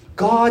Egypt,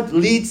 God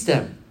leads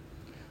them.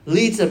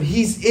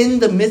 He's in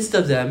the midst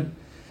of them.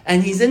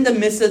 And he's in the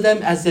midst of them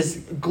as this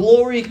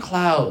glory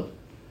cloud.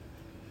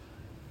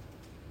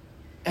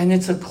 And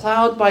it's a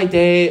cloud by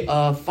day,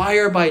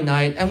 fire by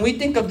night. And we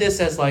think of this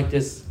as like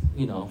this,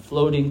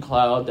 floating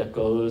cloud that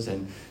goes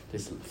and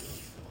this,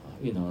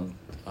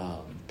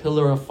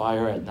 pillar of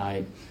fire at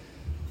night.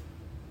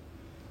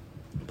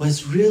 But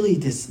it's really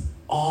this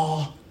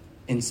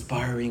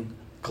awe-inspiring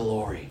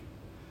glory.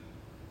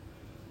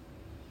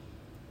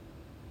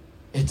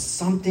 It's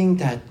something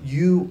that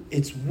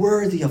it's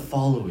worthy of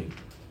following.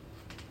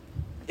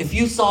 If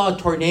you saw a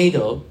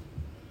tornado,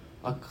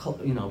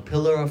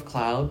 pillar of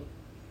cloud,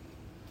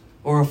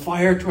 or a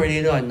fire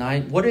tornado at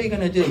night, what are you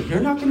going to do? You're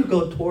not going to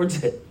go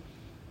towards it,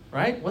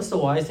 right? What's the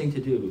wise thing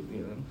to do?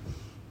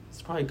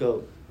 Let's probably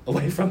go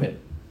away from it,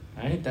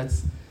 right?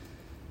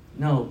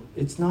 No,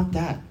 it's not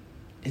that.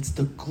 It's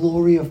the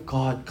glory of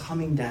God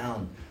coming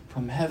down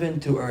from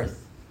heaven to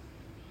earth.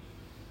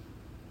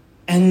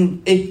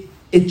 And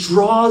it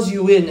draws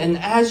you in. And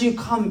as you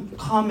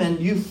come and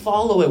you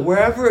follow it,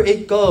 wherever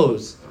it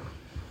goes,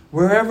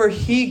 wherever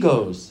he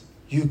goes,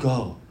 you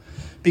go.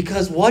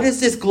 Because what is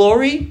this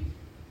glory?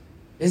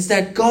 Is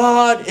that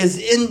God is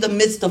in the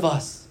midst of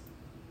us.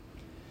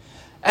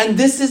 And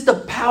this is the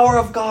power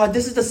of God.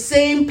 This is the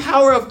same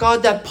power of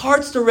God that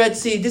parts the Red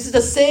Sea. This is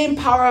the same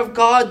power of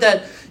God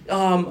that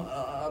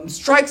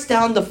strikes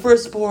down the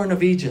firstborn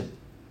of Egypt.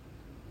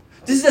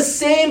 This is the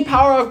same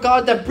power of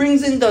God that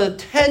brings in the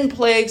 10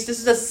 plagues. This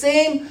is the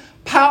same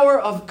power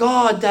of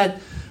God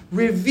that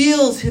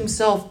reveals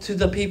himself to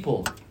the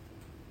people.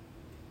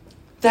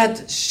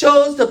 That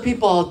shows the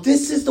people,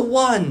 this is the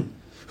one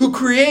who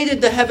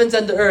created the heavens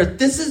and the earth.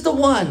 This is the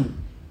one.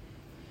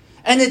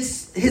 And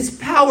it's his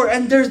power.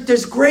 And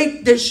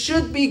there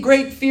should be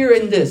great fear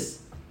in this.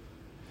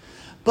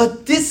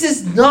 But this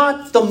is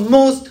not the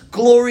most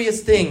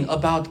glorious thing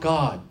about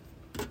God.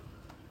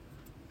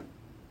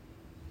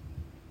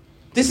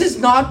 This is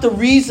not the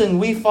reason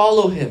we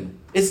follow him.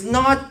 It's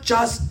not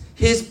just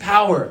his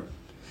power.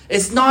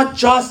 It's not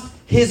just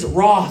his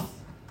wrath.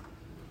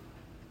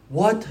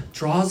 What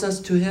draws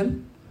us to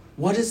him?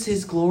 What is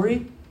his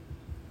glory?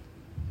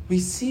 We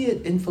see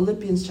it in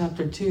Philippians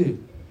chapter 2.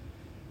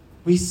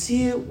 We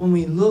see it when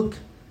we look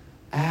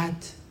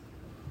at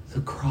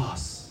the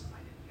cross.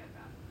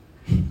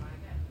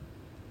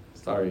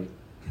 Sorry.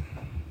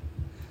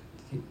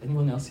 Did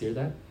anyone else hear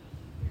that?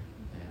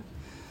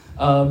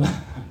 Yeah.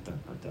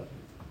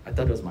 I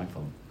thought it was my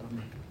phone.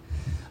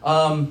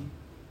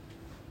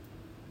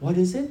 What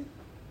is it?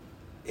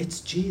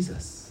 It's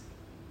Jesus.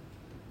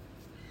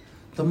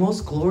 The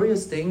most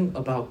glorious thing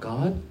about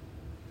God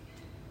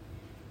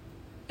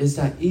is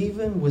that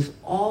even with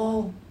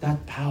all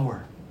that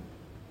power,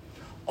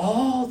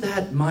 all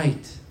that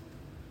might,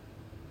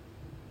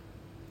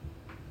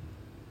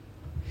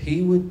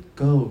 he would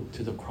go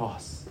to the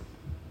cross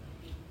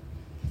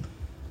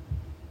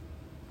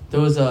There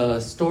was a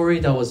story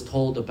that was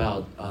told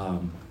about,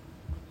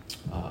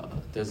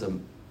 there's a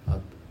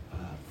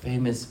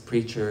famous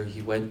preacher.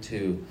 He went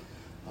to,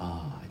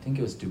 I think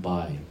it was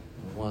Dubai,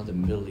 one of the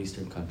Middle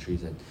Eastern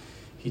countries, and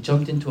he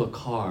jumped into a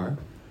car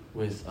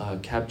with a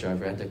cab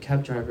driver, and the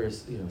cab driver,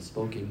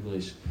 spoke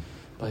English,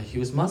 but he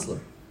was Muslim.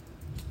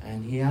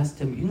 And he asked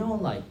him,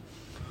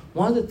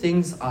 one of the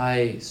things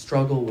I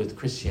struggle with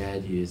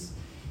Christianity is,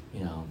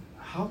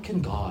 how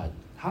can God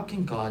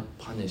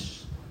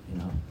punish,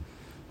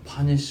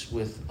 punish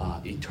with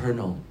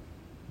eternal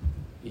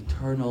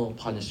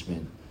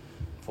punishment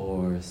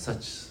for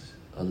such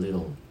a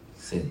little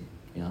sin,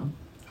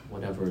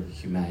 whatever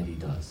humanity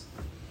does.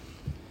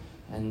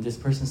 And this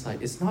person's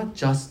like, it's not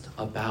just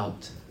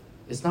about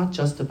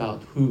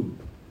who,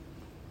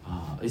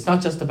 it's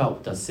not just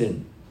about the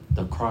sin,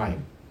 the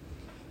crime.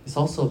 It's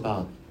also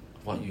about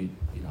what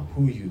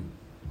who you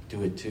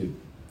do it to.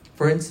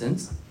 For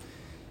instance,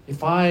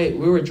 if we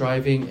were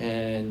driving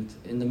and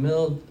in the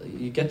middle,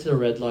 you get to the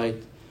red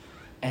light,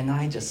 and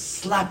I just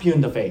slap you in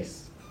the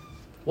face,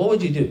 what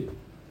would you do?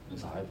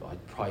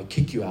 I'd probably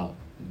kick you out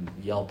and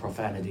yell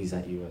profanities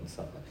at you and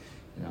stuff,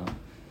 And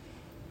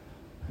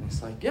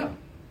it's like, yeah,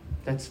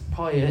 that's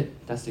probably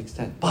it. That's the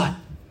extent. But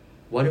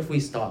what if we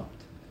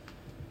stopped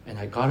and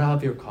I got out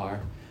of your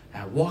car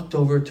and I walked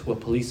over to a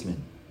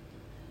policeman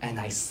and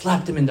I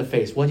slapped him in the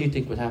face? What do you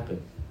think would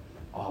happen?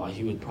 Oh,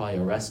 he would probably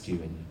arrest you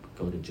and you'd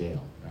go to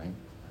jail, right?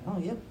 Oh,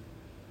 yep.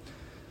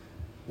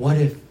 What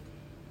if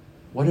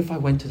I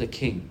went to the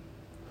king?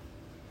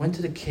 Went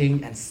to the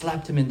king and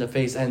slapped him in the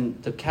face,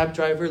 and the cab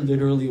driver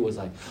literally was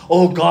like,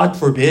 oh, God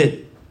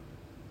forbid.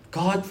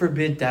 God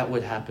forbid that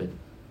would happen.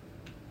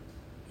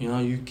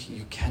 You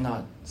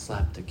cannot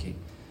slap the king.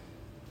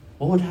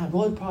 What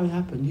would probably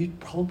happen? You'd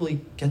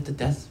probably get the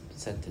death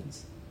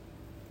sentence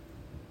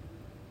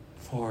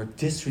for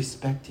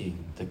disrespecting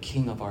the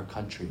king of our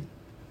country.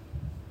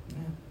 Yeah.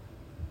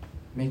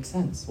 Makes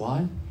sense.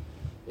 Why?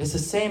 It's the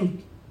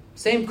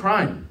same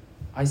crime.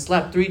 I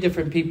slapped 3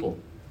 different people.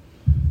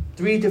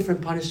 3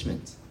 different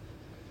punishments.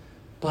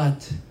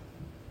 But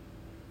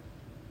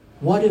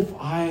what if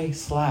I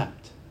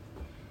slapped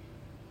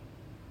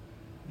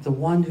the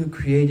one who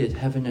created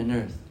heaven and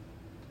earth?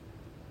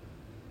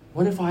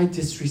 What if I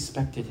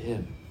disrespected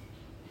him?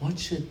 What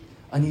should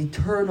an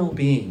eternal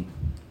being,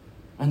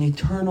 an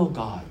eternal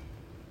God,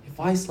 if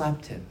I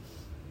slapped him,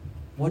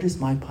 what is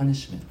my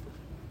punishment?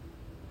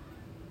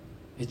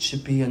 It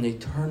should be an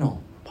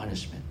eternal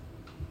punishment.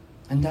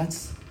 And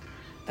that's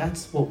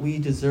what we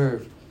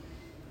deserve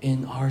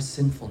in our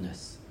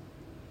sinfulness.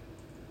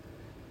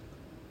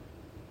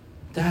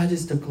 That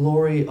is the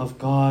glory of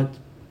God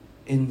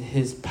in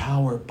his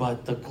power,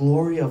 but the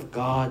glory of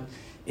God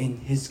in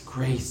his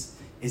grace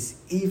is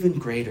even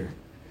greater.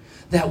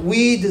 That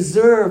we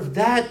deserve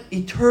that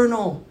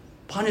eternal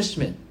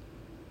punishment.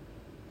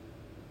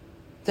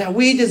 That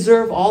we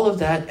deserve all of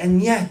that,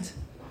 and yet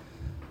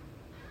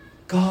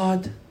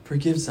God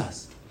forgives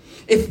us.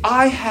 If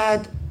I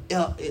had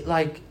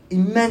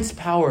immense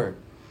power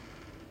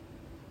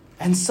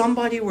and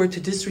somebody were to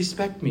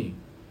disrespect me,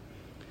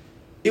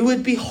 it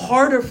would be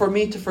harder for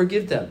me to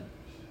forgive them.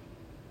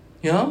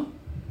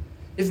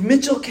 If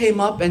Mitchell came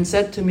up and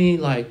said to me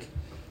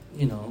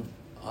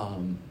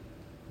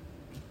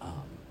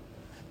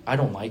I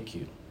don't like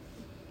you,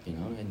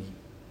 and he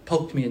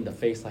poked me in the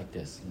face like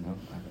this,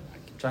 I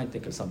can try and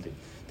think of something,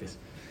 this.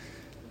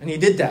 And he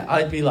did that,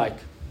 I'd be like,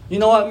 you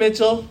know what,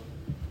 Mitchell?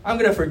 I'm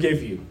going to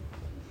forgive you.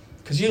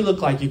 Because you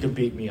look like you can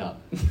beat me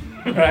up.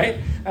 Right?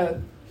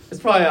 It's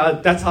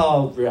probably, that's how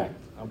I'll react.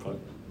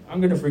 I'm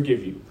going to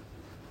forgive you.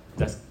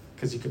 That's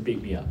because you can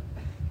beat me up.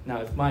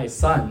 Now, if my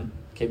son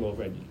came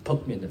over and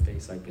poked me in the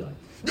face, I'd be like,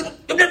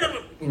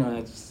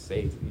 I'd just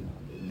say,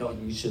 no,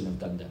 you shouldn't have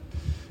done that.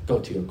 Go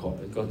to your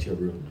corner, go to your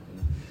room.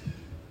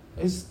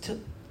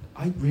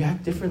 I'd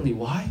react differently.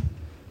 Why?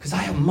 Because I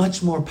have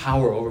much more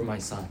power over my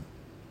son.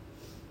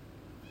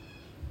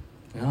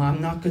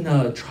 I'm not going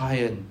to try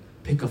and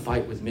pick a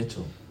fight with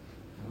Mitchell.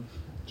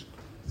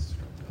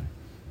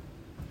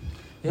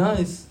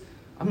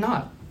 I'm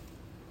not.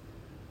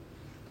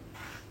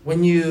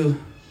 When you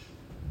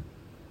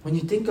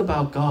think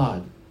about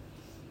God,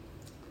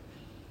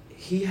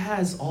 he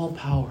has all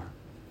power,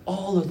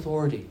 all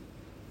authority.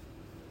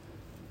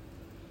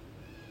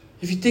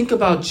 If you think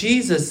about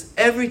Jesus,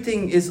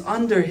 everything is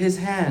under his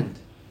hand.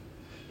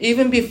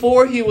 Even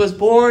before he was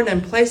born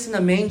and placed in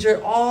a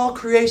manger, all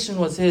creation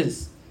was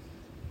his.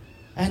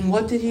 And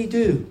what did he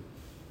do?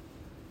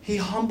 He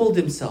humbled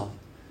himself,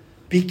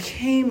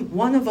 became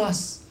one of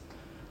us,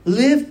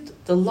 lived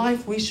the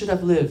life we should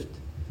have lived.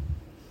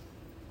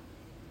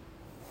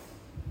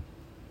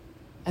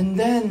 And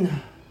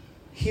then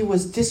he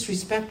was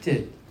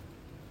disrespected.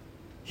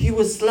 He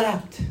was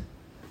slapped.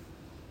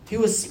 He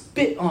was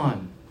spit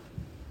on.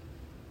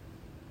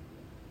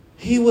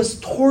 He was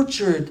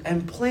tortured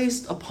and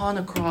placed upon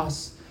a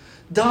cross,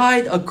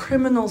 died a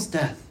criminal's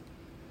death.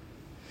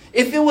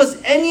 If it was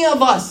any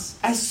of us,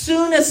 as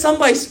soon as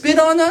somebody spit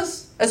on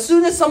us, as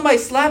soon as somebody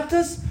slapped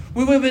us,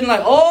 we would have been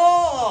like,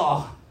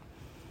 oh,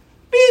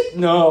 beep,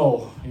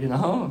 no,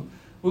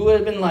 We would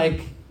have been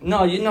like,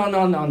 no,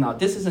 no,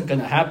 this isn't going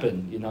to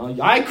happen,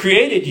 I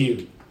created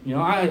you,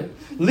 I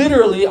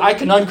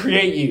can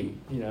uncreate you,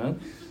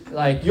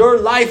 Like, your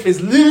life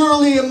is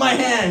literally in my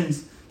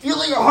hands.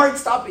 Feel your heart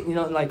stopping,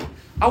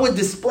 I would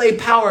display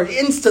power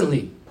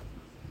instantly.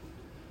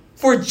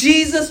 For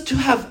Jesus to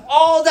have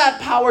all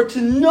that power, to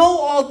know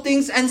all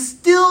things, and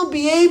still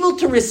be able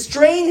to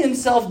restrain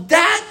himself,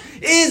 that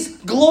is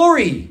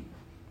glory.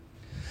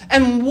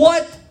 And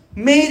what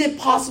made it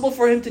possible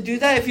for him to do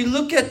that? If you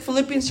look at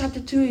Philippians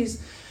chapter 2,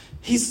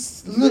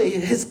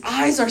 his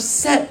eyes are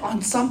set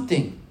on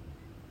something.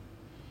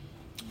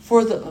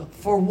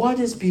 For what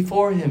is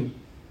before him,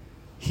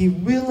 he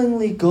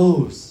willingly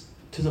goes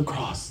to the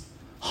cross,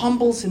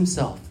 humbles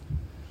himself.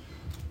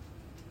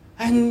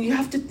 And you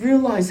have to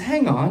realize,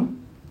 hang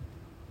on,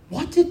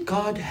 what did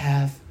God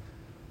have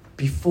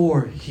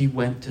before he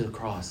went to the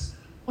cross?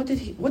 What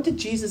did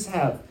Jesus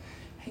have?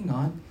 Hang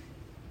on.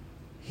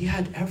 He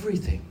had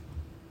everything.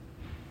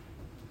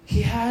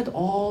 He had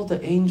all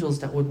the angels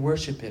that would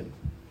worship him.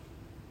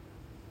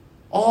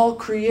 All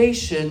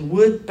creation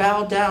would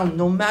bow down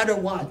no matter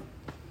what.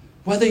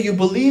 Whether you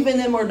believe in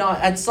him or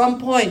not, at some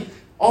point,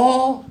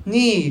 all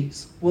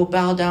knees will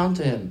bow down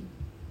to him.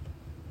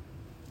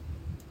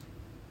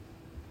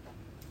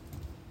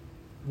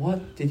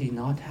 What did he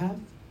not have?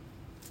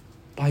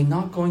 By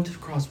not going to the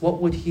cross, what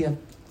would he have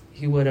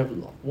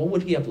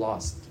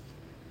lost?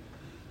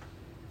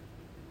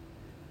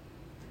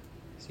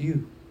 It's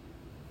you.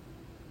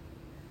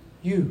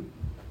 You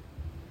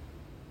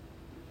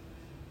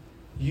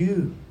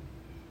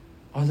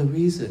are the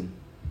reason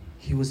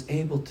he was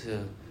able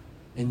to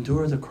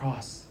endure the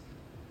cross.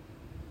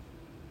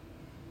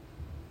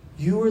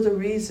 You are the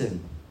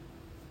reason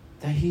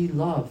that he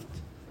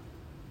loved,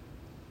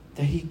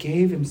 that he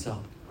gave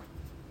himself.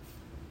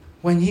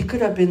 When he could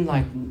have been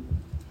like,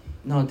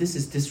 no, this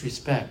is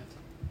disrespect.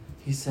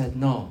 He said,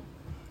 no,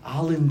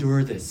 I'll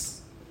endure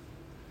this.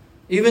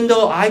 Even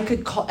though I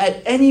could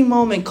at any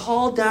moment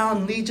call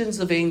down legions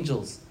of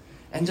angels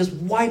and just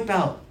wipe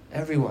out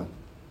everyone.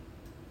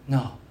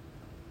 No.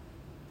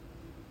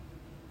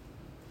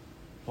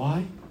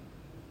 Why?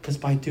 Because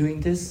by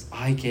doing this,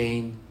 I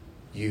gain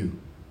you.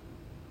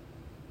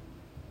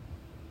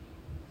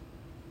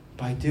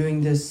 By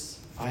doing this,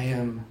 I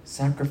am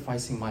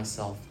sacrificing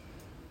myself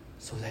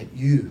so that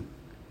you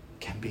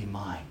can be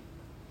mine.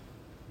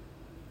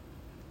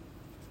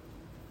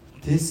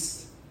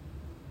 This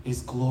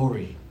is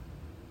glory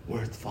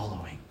worth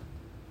following.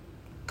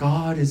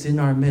 God is in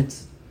our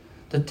midst.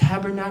 The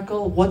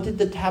tabernacle, what did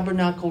the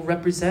tabernacle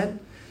represent?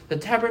 The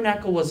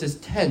tabernacle was his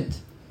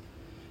tent.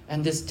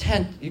 And this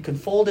tent, you could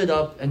fold it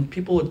up and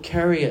people would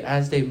carry it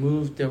as they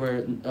moved. There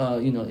were,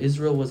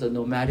 Israel was a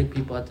nomadic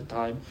people at the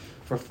time.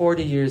 For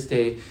 40 years,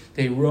 they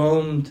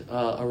roamed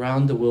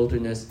around the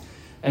wilderness.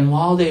 And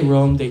while they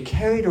roamed, they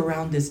carried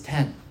around this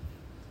tent.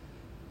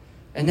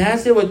 And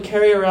as they would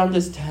carry around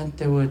this tent,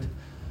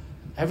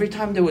 every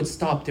time they would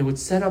stop, they would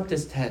set up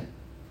this tent.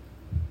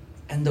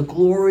 And the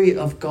glory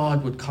of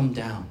God would come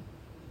down.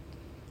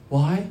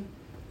 Why?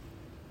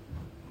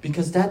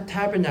 Because that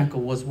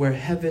tabernacle was where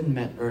heaven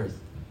met earth.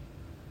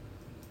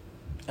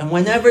 And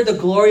whenever the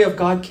glory of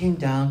God came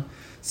down,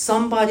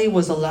 somebody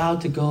was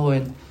allowed to go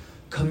and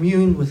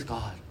commune with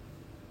God.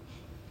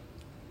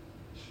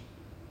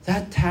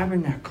 That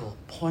tabernacle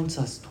points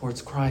us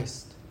towards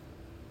Christ.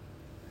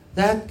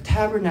 That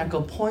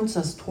tabernacle points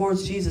us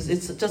towards Jesus.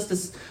 It's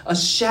just a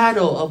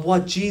shadow of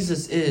what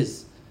Jesus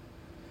is.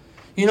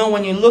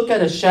 When you look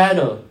at a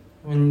shadow,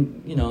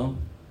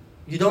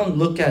 you don't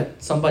look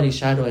at somebody's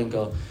shadow and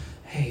go,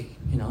 hey,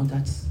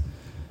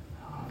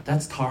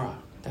 that's Tara.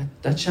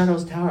 That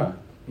shadow's Tara.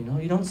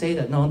 You don't say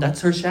that. No,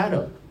 that's her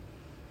shadow.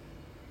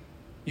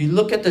 You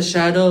look at the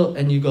shadow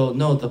and you go,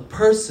 no, the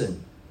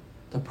person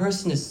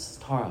is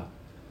Tara.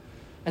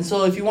 And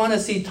so if you want to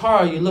see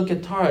Tara, you look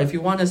at Tara. If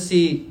you want to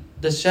see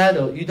the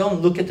shadow, you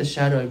don't look at the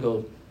shadow and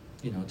go,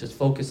 just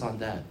focus on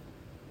that.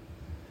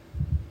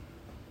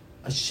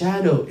 A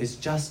shadow is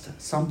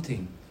just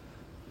something,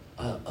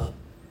 like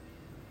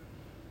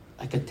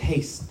a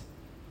taste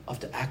of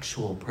the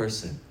actual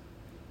person.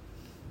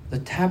 The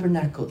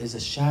tabernacle is a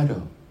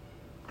shadow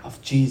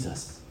of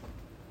Jesus.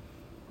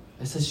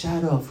 It's a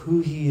shadow of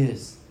who he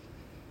is.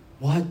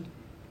 What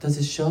does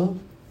it show?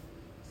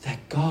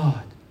 That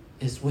God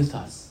is with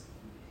us.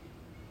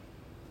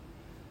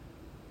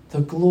 The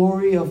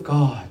glory of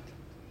God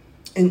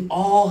in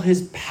all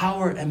his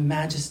power and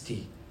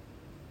majesty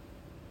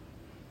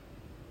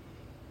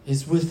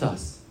is with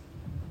us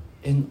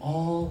in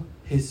all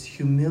his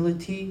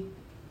humility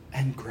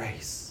and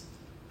grace.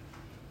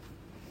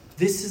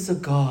 This is a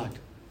God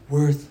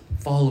worth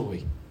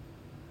following.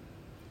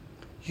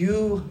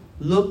 You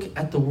look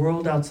at the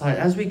world outside.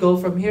 As we go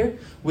from here,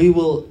 we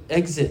will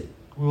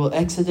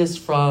exodus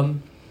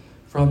from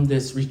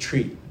this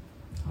retreat.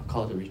 I'll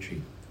call it a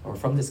retreat. Or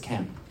from this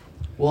camp.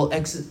 We'll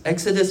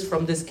exodus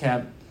from this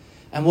camp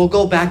and we'll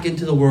go back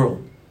into the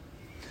world.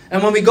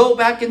 And when we go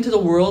back into the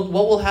world,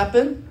 what will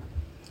happen?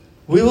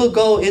 We will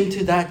go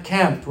into that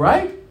camp,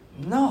 right?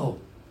 No.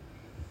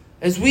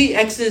 As we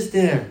exit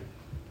there,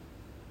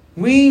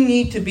 we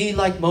need to be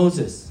like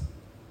Moses.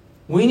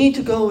 We need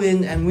to go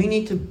in and we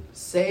need to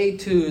say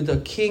to the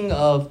king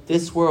of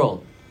this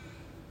world,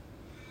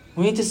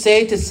 we need to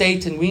say to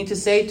Satan, we need to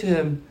say to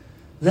him,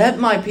 let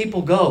my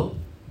people go.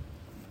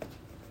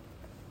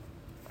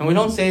 And we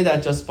don't say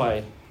that just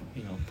by,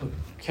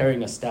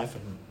 carrying a staff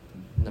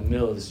in the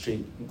middle of the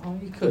street. Oh,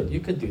 you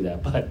could do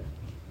that, but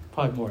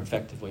probably more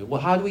effective way. Well,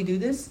 how do we do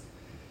this?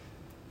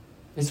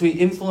 Is we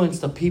influence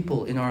the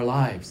people in our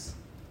lives.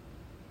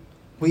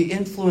 We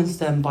influence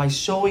them by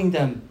showing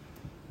them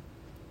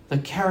the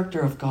character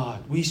of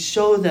God. We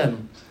show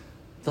them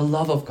the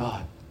love of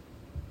God.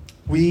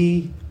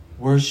 We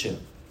worship.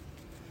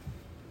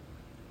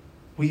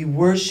 We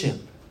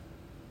worship.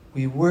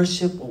 We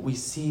worship what we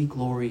see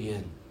glory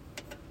in.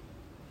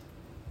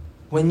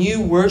 When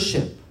you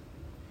worship,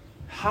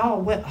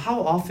 how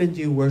often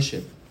do you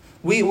worship?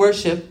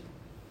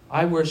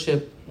 I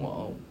worship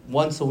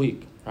once a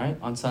week, right?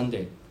 On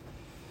Sunday.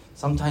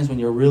 Sometimes when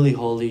you're really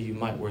holy, you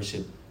might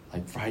worship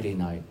like Friday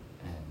night.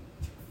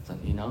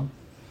 And,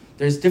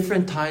 there's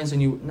different times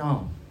when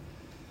no.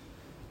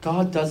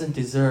 God doesn't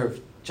deserve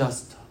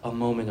just a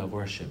moment of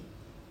worship.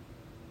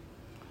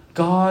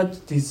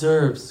 God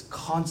deserves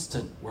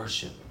constant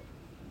worship.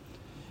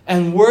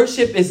 And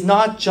worship is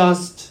not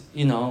just,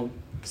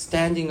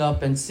 standing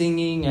up and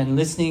singing and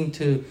listening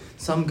to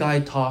some guy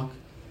talk.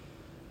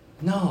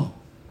 No.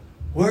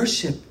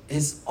 Worship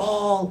is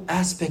all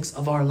aspects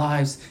of our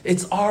lives.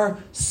 It's our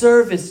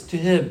service to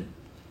Him.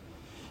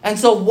 And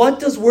so what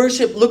does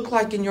worship look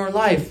like in your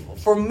life?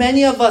 For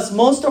many of us,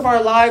 most of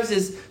our lives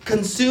is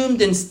consumed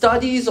in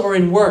studies or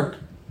in work.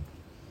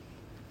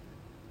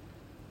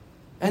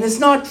 And it's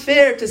not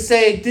fair to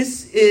say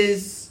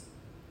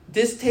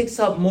this takes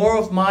up more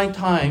of my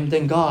time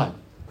than God.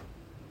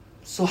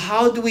 So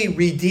how do we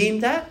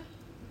redeem that?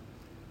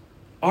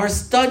 Our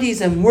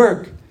studies and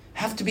work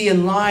have to be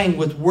in line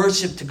with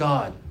worship to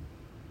God.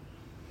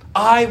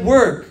 I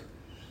work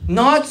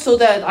not so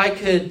that I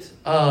could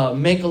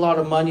make a lot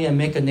of money and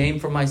make a name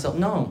for myself.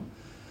 No.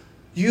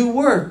 You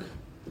work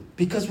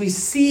because we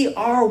see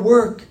our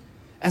work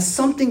as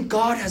something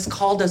God has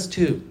called us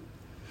to.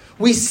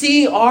 We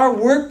see our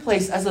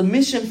workplace as a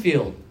mission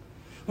field.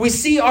 We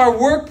see our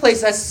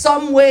workplace as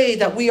some way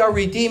that we are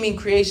redeeming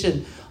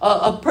creation.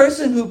 A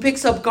person who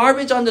picks up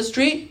garbage on the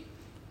street,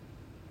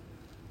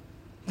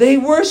 they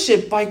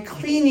worship by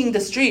cleaning the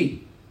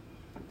street,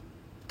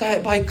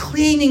 by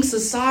cleaning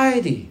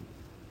society.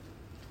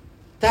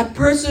 That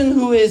person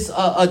who is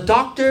a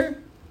doctor,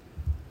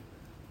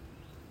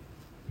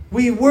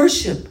 we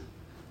worship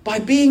by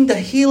being the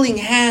healing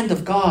hand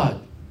of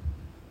God.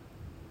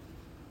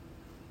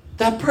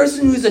 That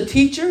person who's a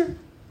teacher,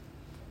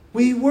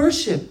 we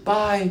worship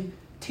by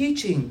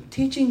teaching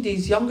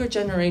these younger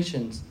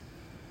generations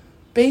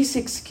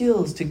basic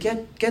skills to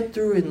get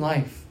through in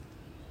life.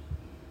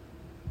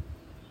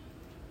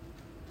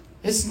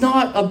 It's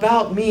not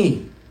about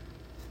me.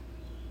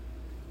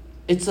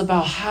 It's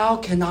about how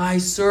can I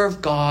serve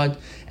God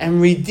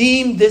and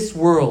redeem this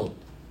world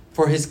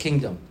for His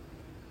kingdom.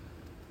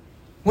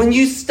 When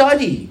you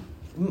study,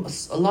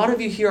 a lot of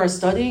you here are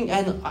studying,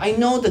 and I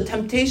know the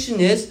temptation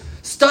is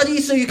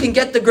study so you can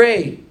get the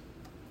grade.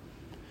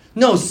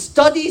 No,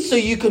 study so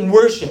you can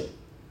worship.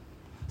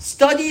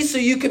 Study so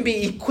you can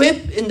be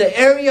equipped in the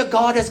area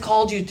God has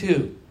called you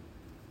to.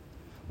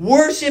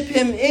 Worship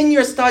Him in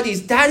your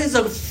studies. That is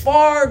a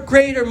far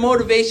greater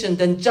motivation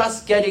than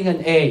just getting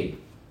an A.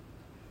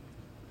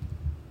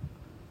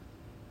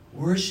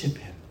 Worship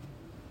Him.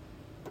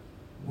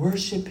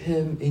 Worship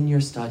Him in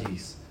your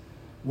studies.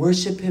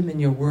 Worship Him in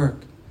your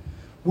work.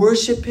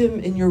 Worship Him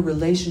in your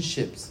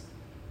relationships.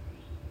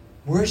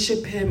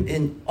 Worship Him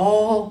in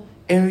all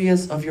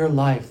areas of your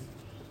life.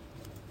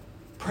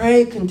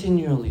 Pray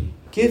continually.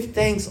 Give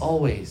thanks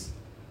always.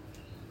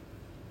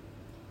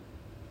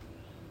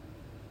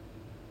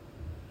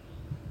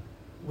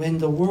 When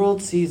the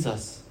world sees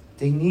us,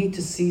 they need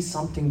to see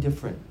something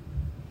different.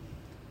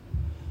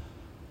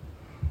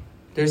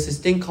 There's this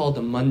thing called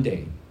the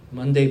Monday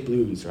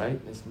blues,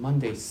 right?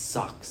 Monday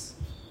sucks.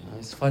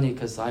 It's funny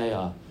because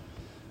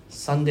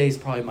Sunday is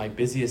probably my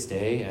busiest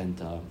day,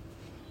 and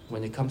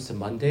when it comes to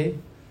Monday,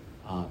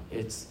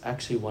 it's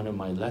actually one of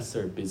my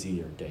lesser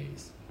busier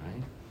days,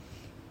 right?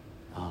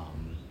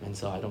 And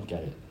so I don't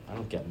get it. I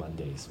don't get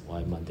Mondays.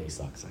 Why Monday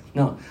sucks?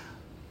 No,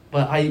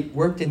 but I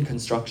worked in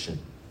construction,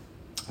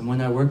 and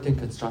when I worked in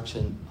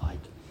construction, I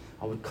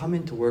would come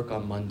into work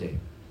on Monday.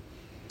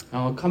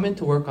 And I would come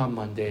into work on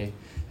Monday,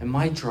 and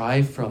my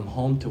drive from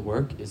home to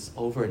work is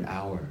over an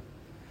hour.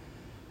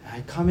 And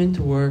I come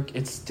into work.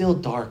 It's still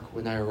dark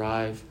when I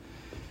arrive,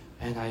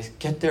 and I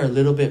get there a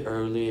little bit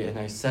early, and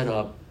I set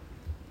up,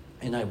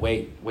 and I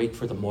wait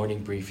for the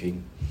morning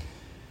briefing.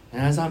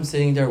 And as I'm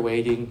sitting there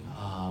waiting,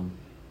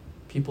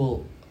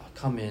 people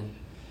come in,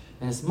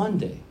 and it's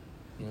Monday.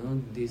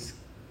 These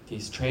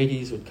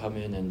tradies would come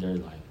in, and they're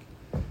like,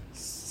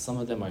 some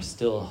of them are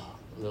still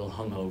a little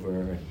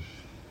hungover, and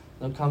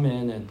they'll come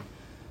in, and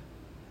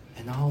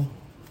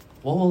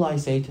what will I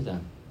say to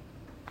them?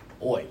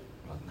 Oi,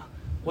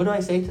 What do I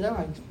say to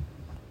them?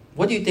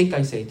 What do you think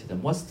I say to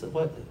them? What's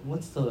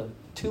the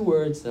 2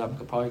 words that I'm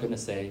probably going to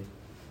say?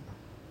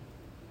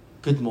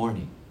 Good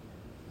morning.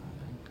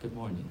 Good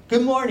morning.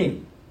 Good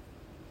morning.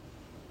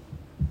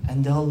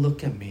 And they'll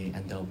look at me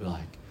and they'll be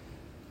like,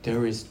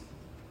 it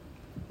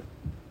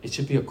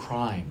should be a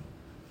crime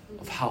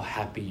of how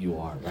happy you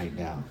are right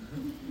now.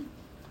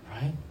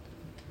 Right?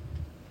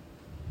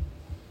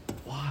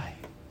 Why?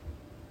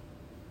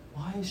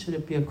 Why should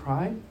it be a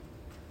crime?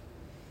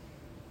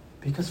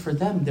 Because for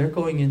them, they're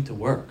going into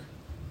work.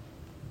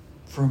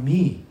 For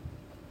me,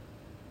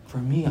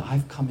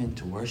 I've come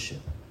into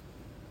worship.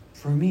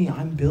 For me,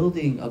 I'm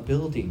building a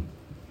building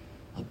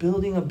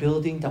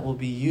that will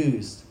be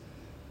used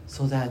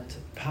so that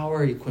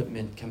power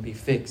equipment can be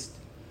fixed,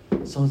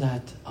 so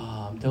that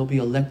there'll be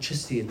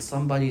electricity in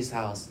somebody's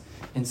house,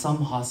 in some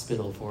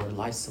hospital for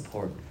life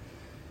support,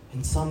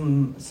 in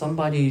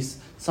somebody's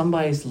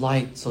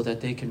light so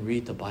that they can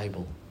read the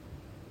Bible.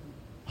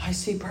 I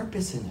see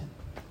purpose in it.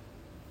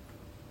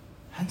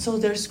 And so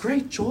there's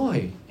great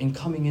joy in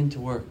coming into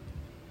work.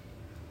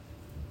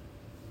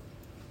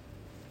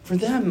 For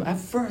them, at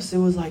first, it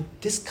was like,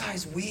 this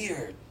guy's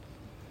weird.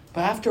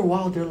 But after a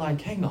while, they're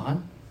like, hang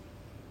on.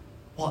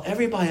 While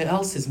everybody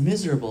else is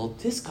miserable,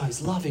 this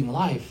guy's loving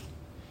life.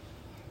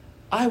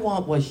 I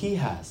want what he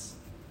has.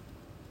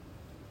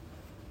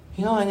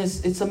 And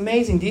it's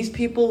amazing. These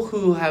people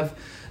who have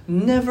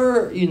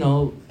never,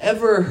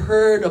 ever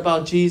heard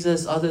about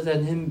Jesus other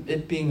than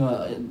it being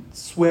a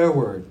swear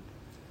word,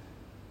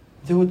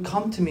 they would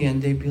come to me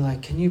and they'd be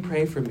like, can you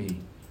pray for me?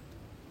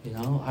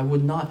 I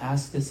would not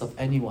ask this of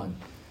anyone.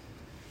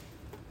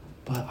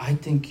 But I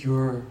think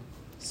you're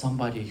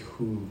somebody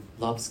who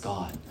loves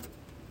God,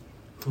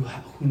 who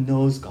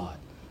knows God.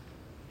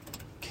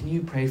 Can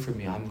you pray for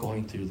me? I'm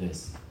going through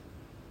this.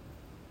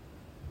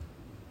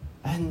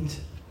 And,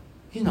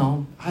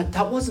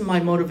 that wasn't my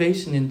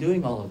motivation in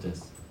doing all of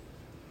this.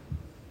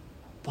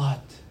 But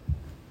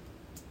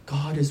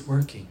God is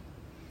working.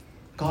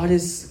 God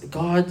is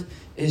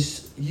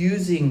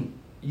using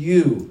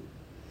you.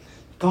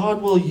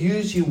 God will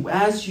use you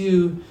as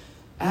you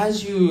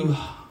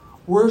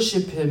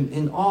worship Him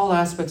in all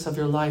aspects of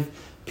your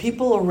life.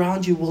 People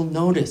around you will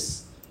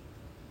notice.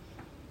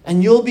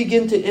 And you'll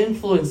begin to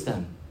influence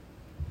them.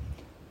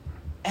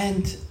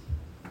 And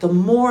the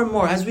more and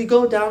more, as we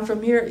go down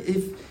from here,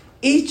 if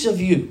each of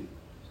you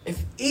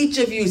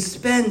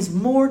spends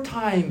more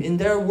time in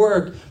their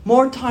work,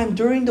 more time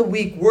during the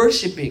week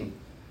worshiping,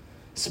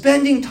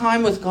 spending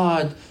time with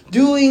God,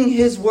 doing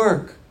His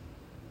work,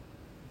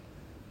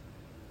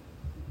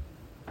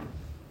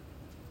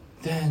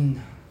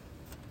 then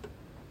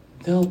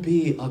there'll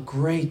be a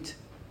great,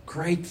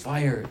 great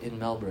fire in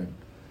Melbourne.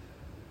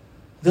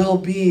 There'll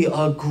be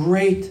a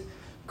great,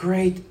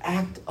 great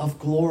act of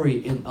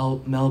glory in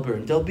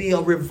Melbourne. There'll be a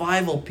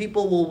revival.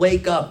 People will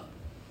wake up.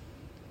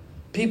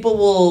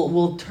 People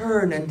will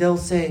turn and they'll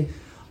say,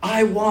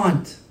 I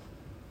want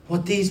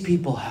what these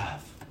people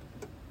have.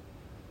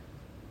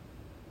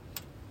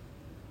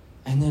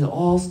 And it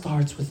all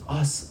starts with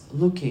us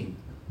looking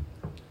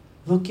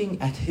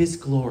at His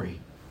glory.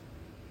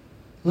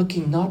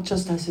 Looking not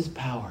just at His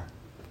power.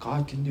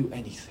 God can do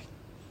anything.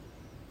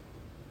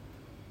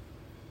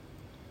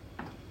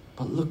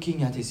 But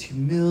looking at His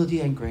humility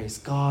and grace.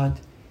 God,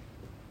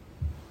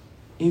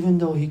 even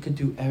though He could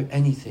do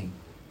anything,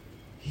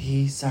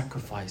 He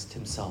sacrificed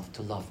Himself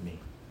to love me.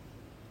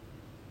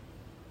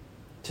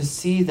 To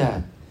see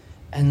that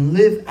and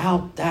live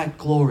out that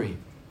glory.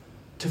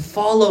 To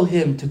follow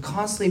Him, to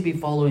constantly be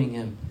following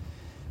Him.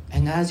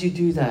 And as you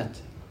do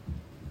that,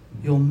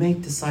 you'll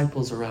make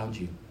disciples around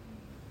you.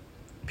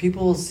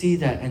 People will see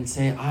that and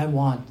say, I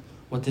want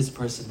what this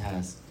person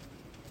has.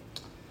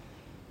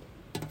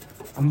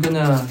 I'm going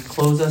to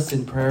close us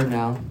in prayer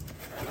now.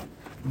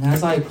 And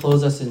as I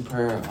close us in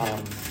prayer,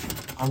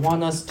 I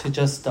want us to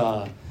just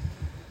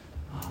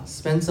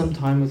spend some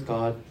time with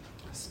God.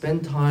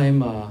 Spend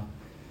time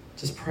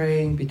just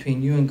praying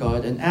between you and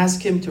God and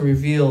ask Him to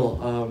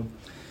reveal.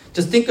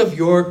 Just think of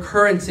your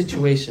current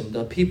situation,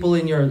 the people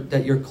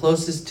that you're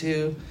closest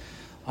to,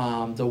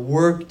 the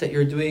work that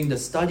you're doing, the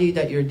study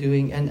that you're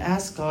doing, and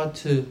ask God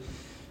to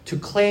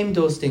claim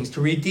those things,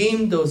 to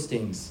redeem those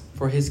things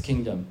for His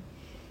kingdom.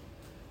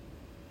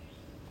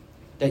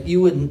 That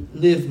you would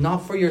live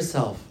not for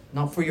yourself,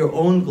 not for your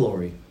own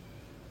glory,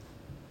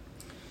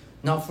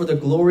 not for the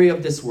glory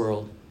of this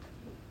world,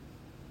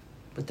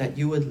 but that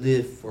you would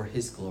live for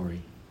His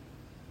glory.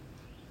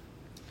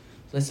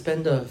 Let's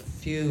spend a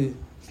few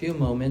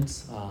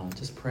moments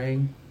just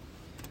praying,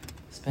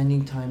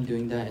 spending time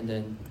doing that, and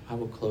then I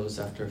will close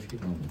after a few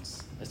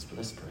moments. Let's pray.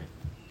 Dear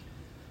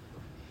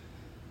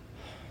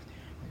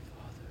my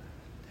Father,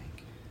 thank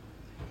you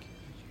that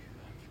you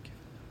have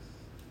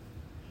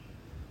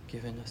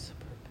given us a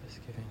purpose,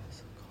 given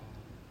us a call.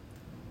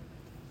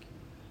 Thank you.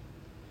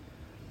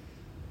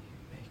 You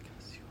make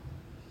us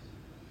yours.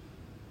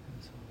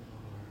 And so,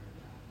 Lord,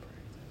 I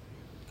pray that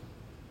we would go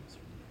with this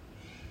from you,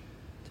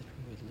 that we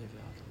would live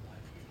out a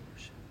life of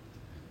worship,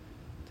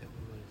 that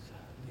we would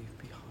leave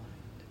behind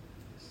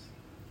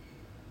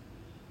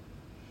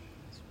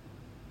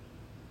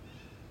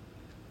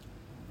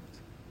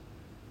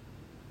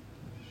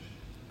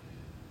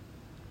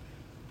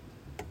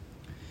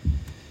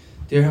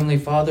Dear Heavenly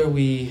Father,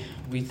 we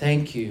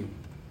thank you.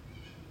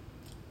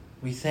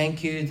 We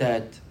thank you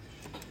that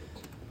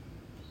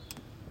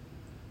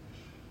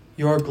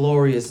your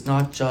glory is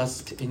not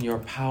just in your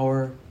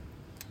power,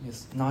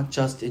 it's not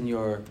just in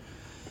your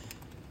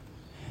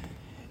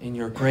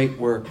great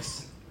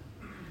works,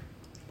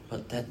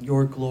 but that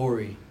your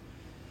glory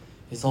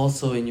is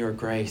also in your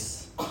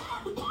grace,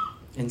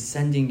 in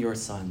sending your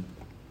Son.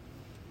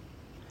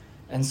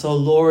 And so,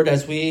 Lord,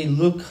 as we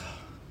look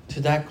to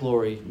that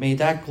glory, may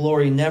that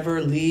glory never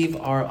leave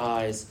our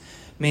eyes.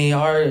 May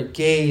our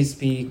gaze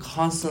be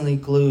constantly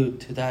glued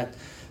to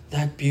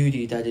that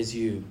beauty that is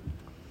you.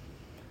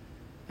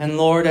 And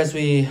Lord, as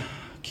we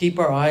keep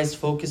our eyes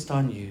focused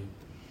on you,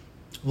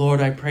 Lord,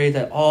 I pray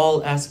that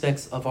all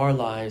aspects of our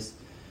lives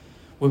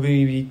will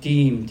be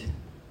redeemed,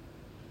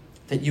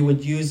 that you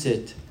would use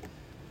it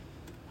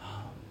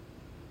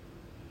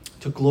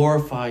to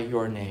glorify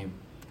your name.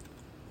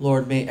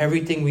 Lord, may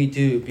everything we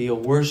do be a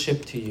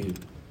worship to you.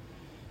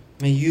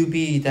 May you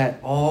be that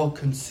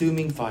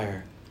all-consuming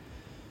fire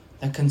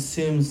that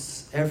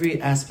consumes every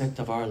aspect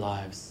of our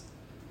lives.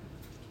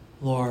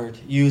 Lord,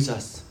 use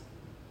us.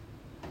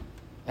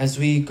 As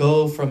we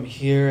go from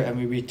here and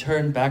we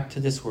return back to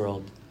this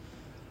world,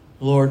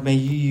 Lord, may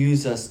you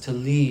use us to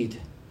lead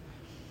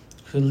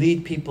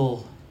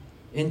people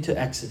into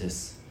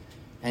Exodus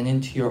and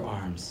into your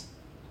arms.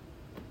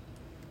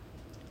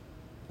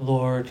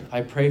 Lord,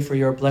 I pray for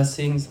your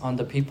blessings on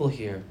the people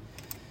here.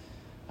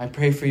 I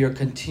pray for your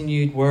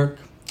continued work.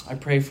 I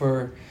pray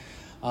for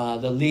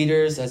the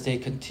leaders as they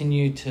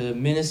continue to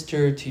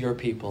minister to your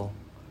people.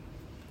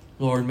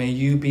 Lord, may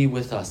you be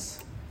with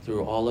us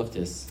through all of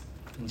this.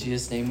 In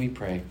Jesus' name we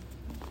pray.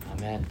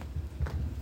 Amen.